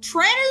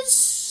 Trent is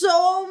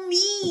so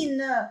mean.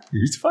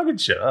 You just fucking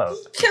shut up.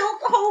 He killed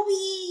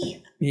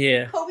Hobie.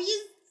 Yeah.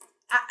 Hobie's.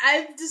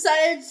 I've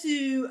decided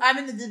I'm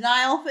in the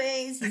denial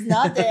phase. He's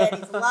not dead.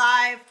 He's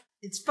alive.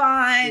 It's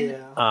fine.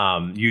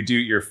 Yeah. You do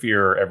your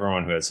fear.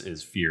 Everyone who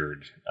is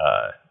feared,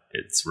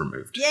 it's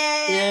removed.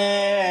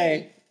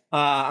 Yay!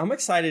 I'm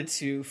excited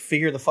to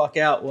figure the fuck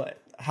out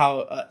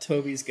how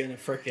Toby's gonna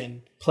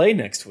frickin' play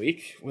next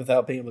week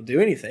without being able to do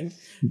anything.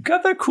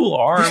 Got that cool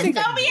arm. Toby has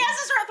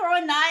to start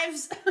throwing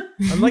knives.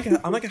 I'm like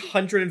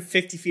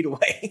 150 feet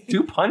away.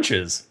 2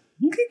 punches.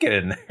 You could get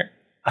in there.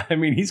 I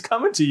mean, he's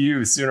coming to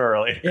you sooner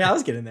or later. Yeah, I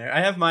was getting there.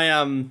 I have my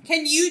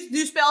Can you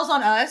do spells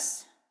on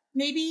us?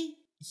 Maybe.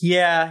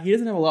 Yeah, he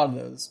doesn't have a lot of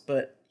those,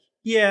 but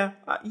yeah,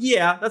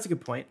 that's a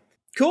good point.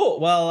 Cool.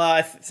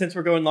 Well, since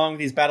we're going long with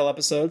these battle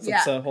episodes,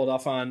 let's hold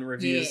off on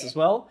reviews as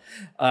well.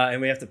 And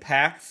we have to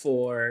pack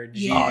for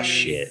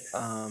Generations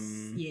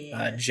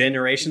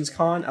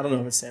Con. I don't know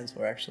what it stands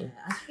for, actually.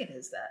 I think it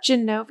is that.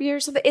 Genovia or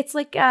something. It's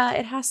like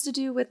it has to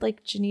do with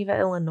like Geneva,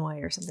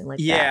 Illinois, or something like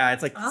that. Yeah,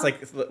 it's like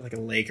a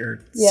lake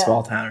or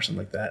small town or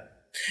something like that.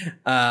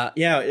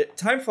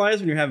 Time flies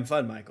when you're having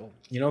fun, Michael.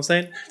 You know what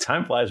I'm saying?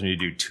 Time flies when you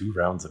do 2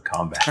 rounds of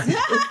combat.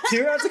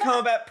 2 rounds of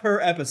combat per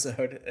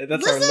episode.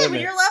 That's our limit. Listen,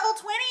 when you're level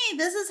 20,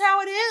 this is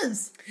how it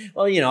is.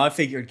 Well, I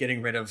figured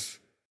getting rid of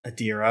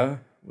Adira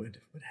would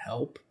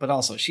help, but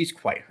also she's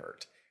quite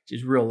hurt.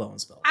 She's real low in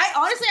spells.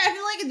 I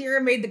feel like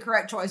Adira made the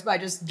correct choice by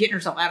just getting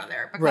herself out of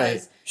there,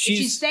 because if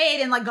she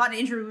stayed and like gotten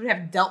injured, we would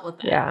have dealt with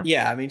that.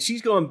 Yeah. I mean,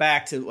 she's going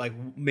back to like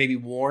maybe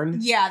warn.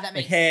 Yeah, that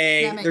makes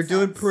they're sense.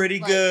 doing pretty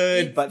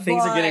good, but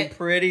things are getting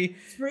pretty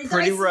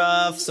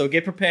rough. So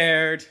get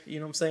prepared. You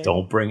know what I'm saying?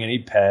 Don't bring any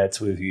pets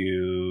with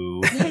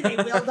you. They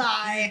will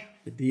die.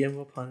 The DM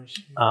will punish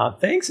you.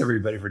 Thanks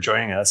everybody for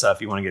joining us.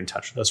 If you want to get in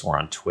touch with us, we're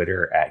on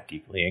Twitter at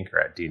Geekly Inc.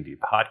 or at D&D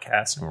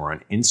Podcast, and we're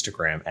on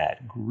Instagram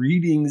at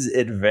Greetings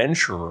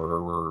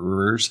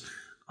Adventurers.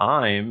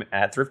 I'm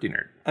at Thrifty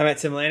Nerd. I'm at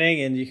Tim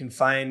Lanning, and you can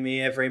find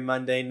me every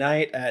Monday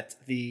night at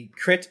the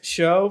Crit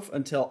Show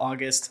until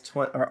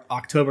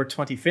October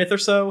 25th or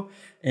so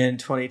in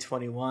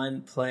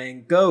 2021,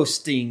 playing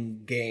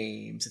ghosting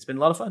games. It's been a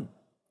lot of fun.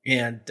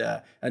 And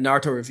a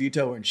Naruto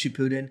Revuto, we're in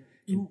Shippuden.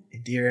 And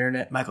Dear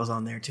Internet, Michael's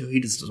on there too.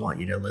 He just doesn't want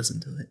you to listen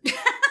to it.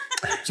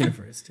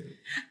 Jennifer is too.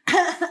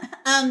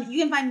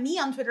 You can find me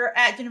on Twitter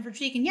at Jennifer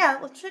Cheek, and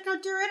let's check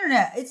out Dear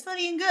Internet. It's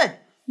funny and good.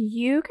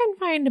 You can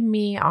find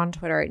me on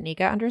Twitter at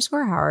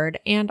Nika_Howard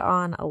and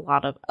on a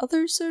lot of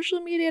other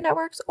social media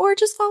networks, or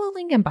just follow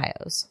link in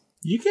bios.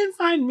 You can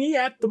find me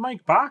at the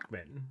Mike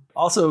Bachman.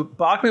 Also,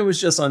 Bachman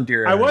was just on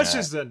Dear Internet. I was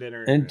just on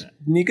Dinner. And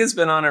Nika's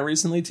been on it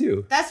recently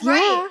too. That's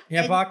right.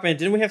 Yeah, Bachman,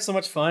 didn't we have so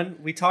much fun?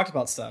 We talked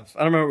about stuff. I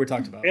don't remember what we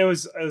talked about. It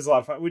was a lot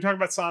of fun. We talked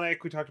about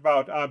Sonic. We talked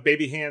about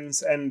baby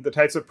hands and the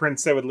types of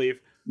prints they would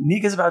leave.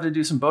 Nika's about to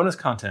do some bonus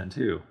content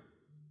too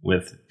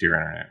with Dear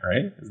Internet,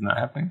 right? Isn't that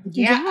happening?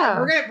 Yeah.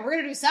 We're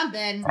gonna do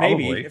something.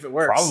 Probably, if it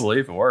works. Probably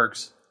if it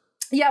works.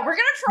 Yeah, we're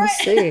gonna try. We'll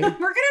see. We're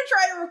gonna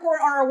try to record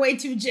on our way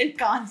to Gen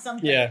Con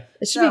sometime. Yeah,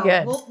 it should be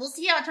good. We'll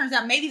see how it turns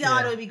out. Maybe the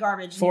audio will be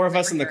garbage. 4 of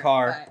us in the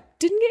car.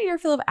 Didn't get your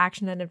fill of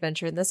action and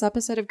adventure in this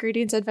episode of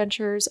Greetings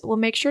Adventures? Well,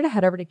 make sure to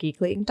head over to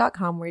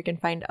geeklyinc.com, where you can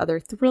find other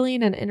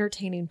thrilling and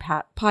entertaining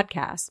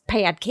podcasts.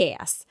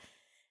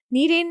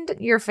 Needing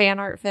your fan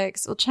art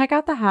fix? Well, check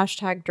out the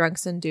hashtag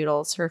Drunks and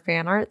Doodles for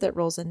fan art that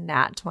rolls in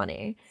Nat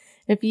 20.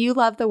 If you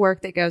love the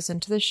work that goes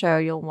into the show,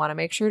 you'll want to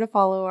make sure to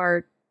follow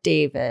our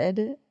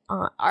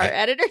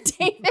editor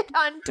David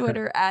on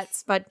Twitter at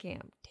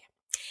Spudcam.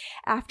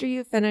 After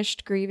you've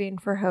finished grieving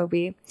for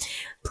Hobie,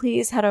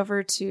 please head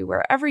over to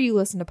wherever you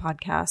listen to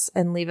podcasts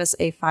and leave us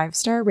a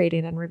 5-star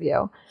rating and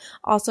review.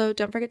 Also,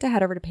 don't forget to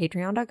head over to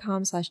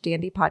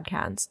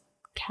patreon.com/DNDpodcast.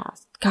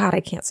 God, I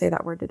can't say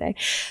that word today.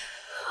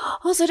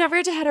 Also, don't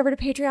forget to head over to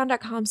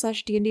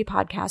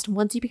patreon.com/DNDpodcast.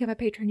 Once you become a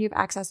patron, you have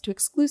access to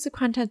exclusive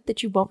content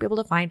that you won't be able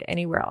to find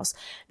anywhere else.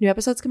 New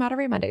episodes come out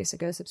every Monday, so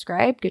go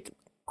subscribe, get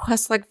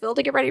quests like Phil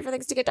to get ready for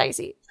things to get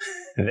dicey.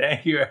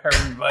 Thank you,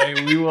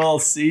 everybody. We will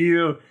see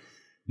you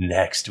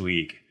next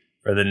week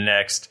for the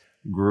next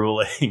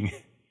grueling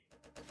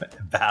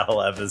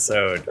battle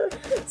episode.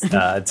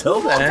 Till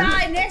then, we'll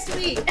die next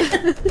week.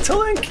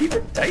 Till then, keep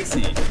it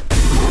dicey.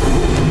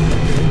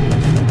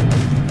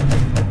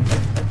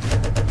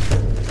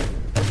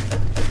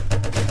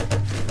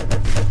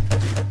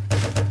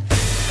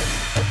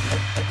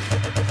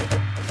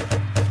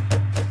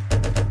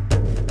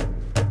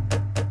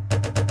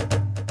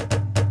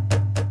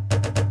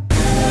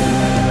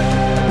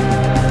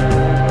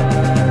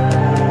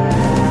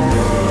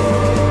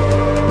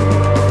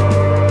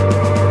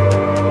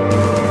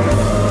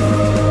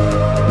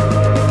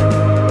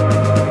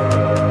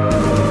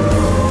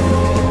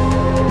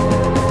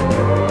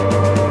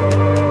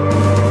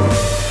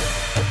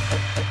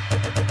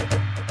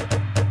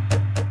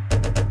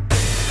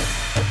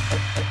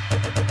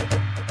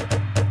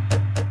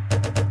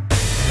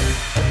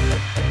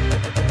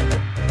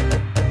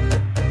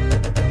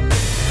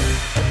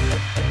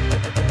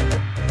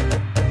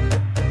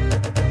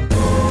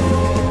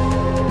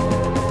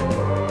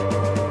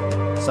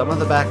 Some of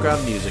the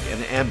background music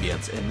and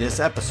ambience in this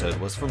episode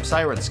was from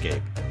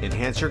Syrinscape.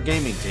 Enhance your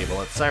gaming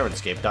table at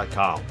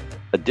Syrinscape.com.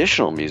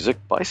 Additional music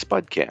by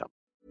Spudcamp.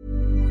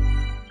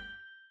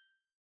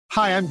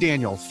 Hi, I'm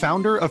Daniel,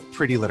 founder of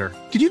Pretty Litter.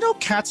 Did you know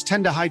cats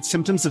tend to hide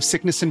symptoms of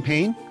sickness and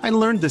pain? I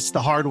learned this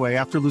the hard way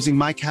after losing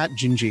my cat,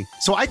 Gingy.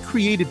 So I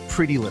created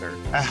Pretty Litter,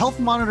 a health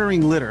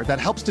monitoring litter that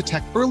helps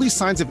detect early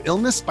signs of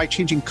illness by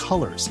changing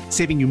colors,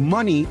 saving you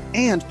money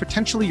and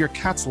potentially your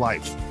cat's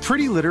life.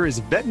 Pretty Litter is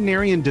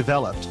veterinarian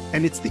developed,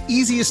 and it's the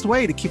easiest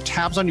way to keep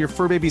tabs on your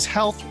fur baby's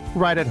health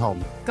right at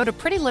home. Go to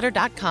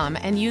prettylitter.com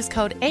and use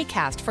code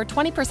ACAST for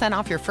 20%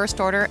 off your first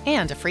order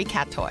and a free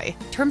cat toy.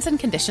 Terms and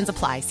conditions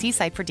apply. See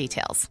site for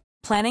details.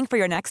 Planning for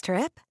your next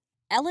trip?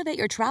 Elevate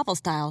your travel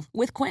style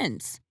with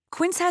Quince.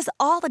 Quince has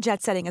all the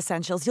jet-setting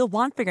essentials you'll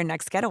want for your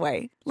next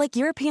getaway, like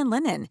European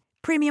linen,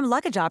 premium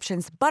luggage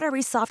options,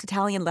 buttery soft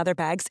Italian leather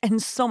bags,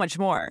 and so much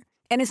more.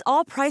 And is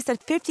all priced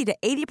at 50 to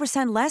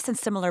 80% less than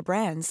similar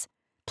brands.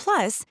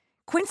 Plus,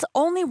 Quince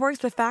only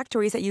works with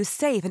factories that use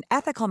safe and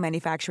ethical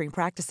manufacturing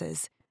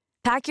practices.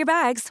 Pack your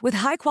bags with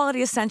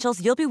high-quality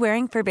essentials you'll be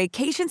wearing for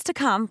vacations to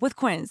come with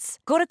Quince.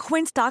 Go to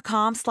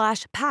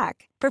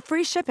quince.com/pack for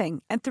free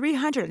shipping and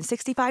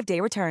 365-day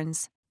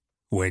returns.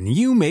 When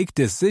you make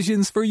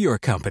decisions for your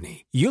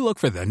company, you look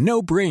for the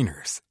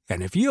no-brainers.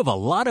 And if you have a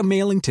lot of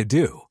mailing to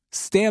do,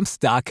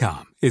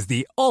 Stamps.com is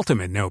the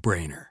ultimate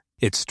no-brainer.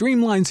 It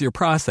streamlines your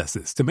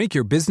processes to make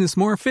your business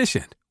more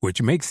efficient,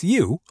 which makes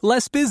you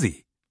less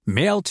busy.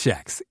 Mail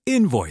checks,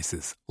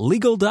 invoices,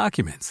 legal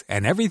documents,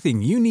 and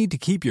everything you need to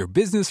keep your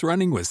business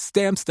running with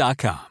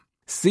Stamps.com.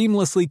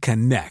 Seamlessly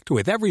connect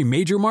with every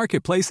major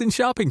marketplace and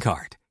shopping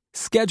cart.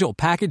 Schedule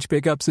package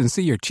pickups and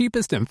see your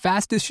cheapest and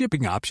fastest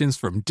shipping options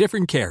from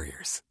different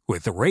carriers,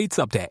 with rates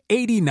up to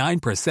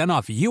 89%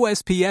 off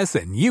USPS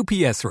and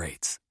UPS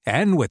rates.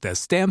 And with the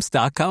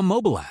Stamps.com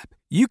mobile app,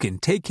 you can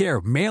take care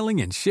of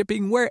mailing and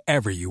shipping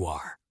wherever you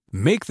are.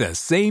 Make the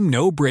same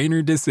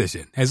no-brainer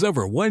decision as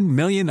over 1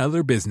 million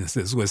other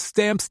businesses with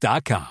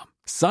Stamps.com.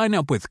 Sign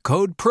up with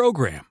code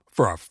PROGRAM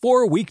for a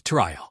 4-week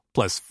trial,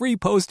 plus free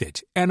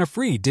postage and a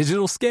free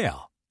digital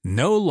scale.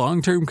 No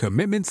long-term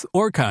commitments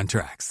or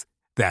contracts.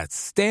 That's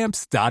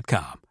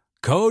Stamps.com.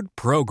 Code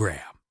PROGRAM.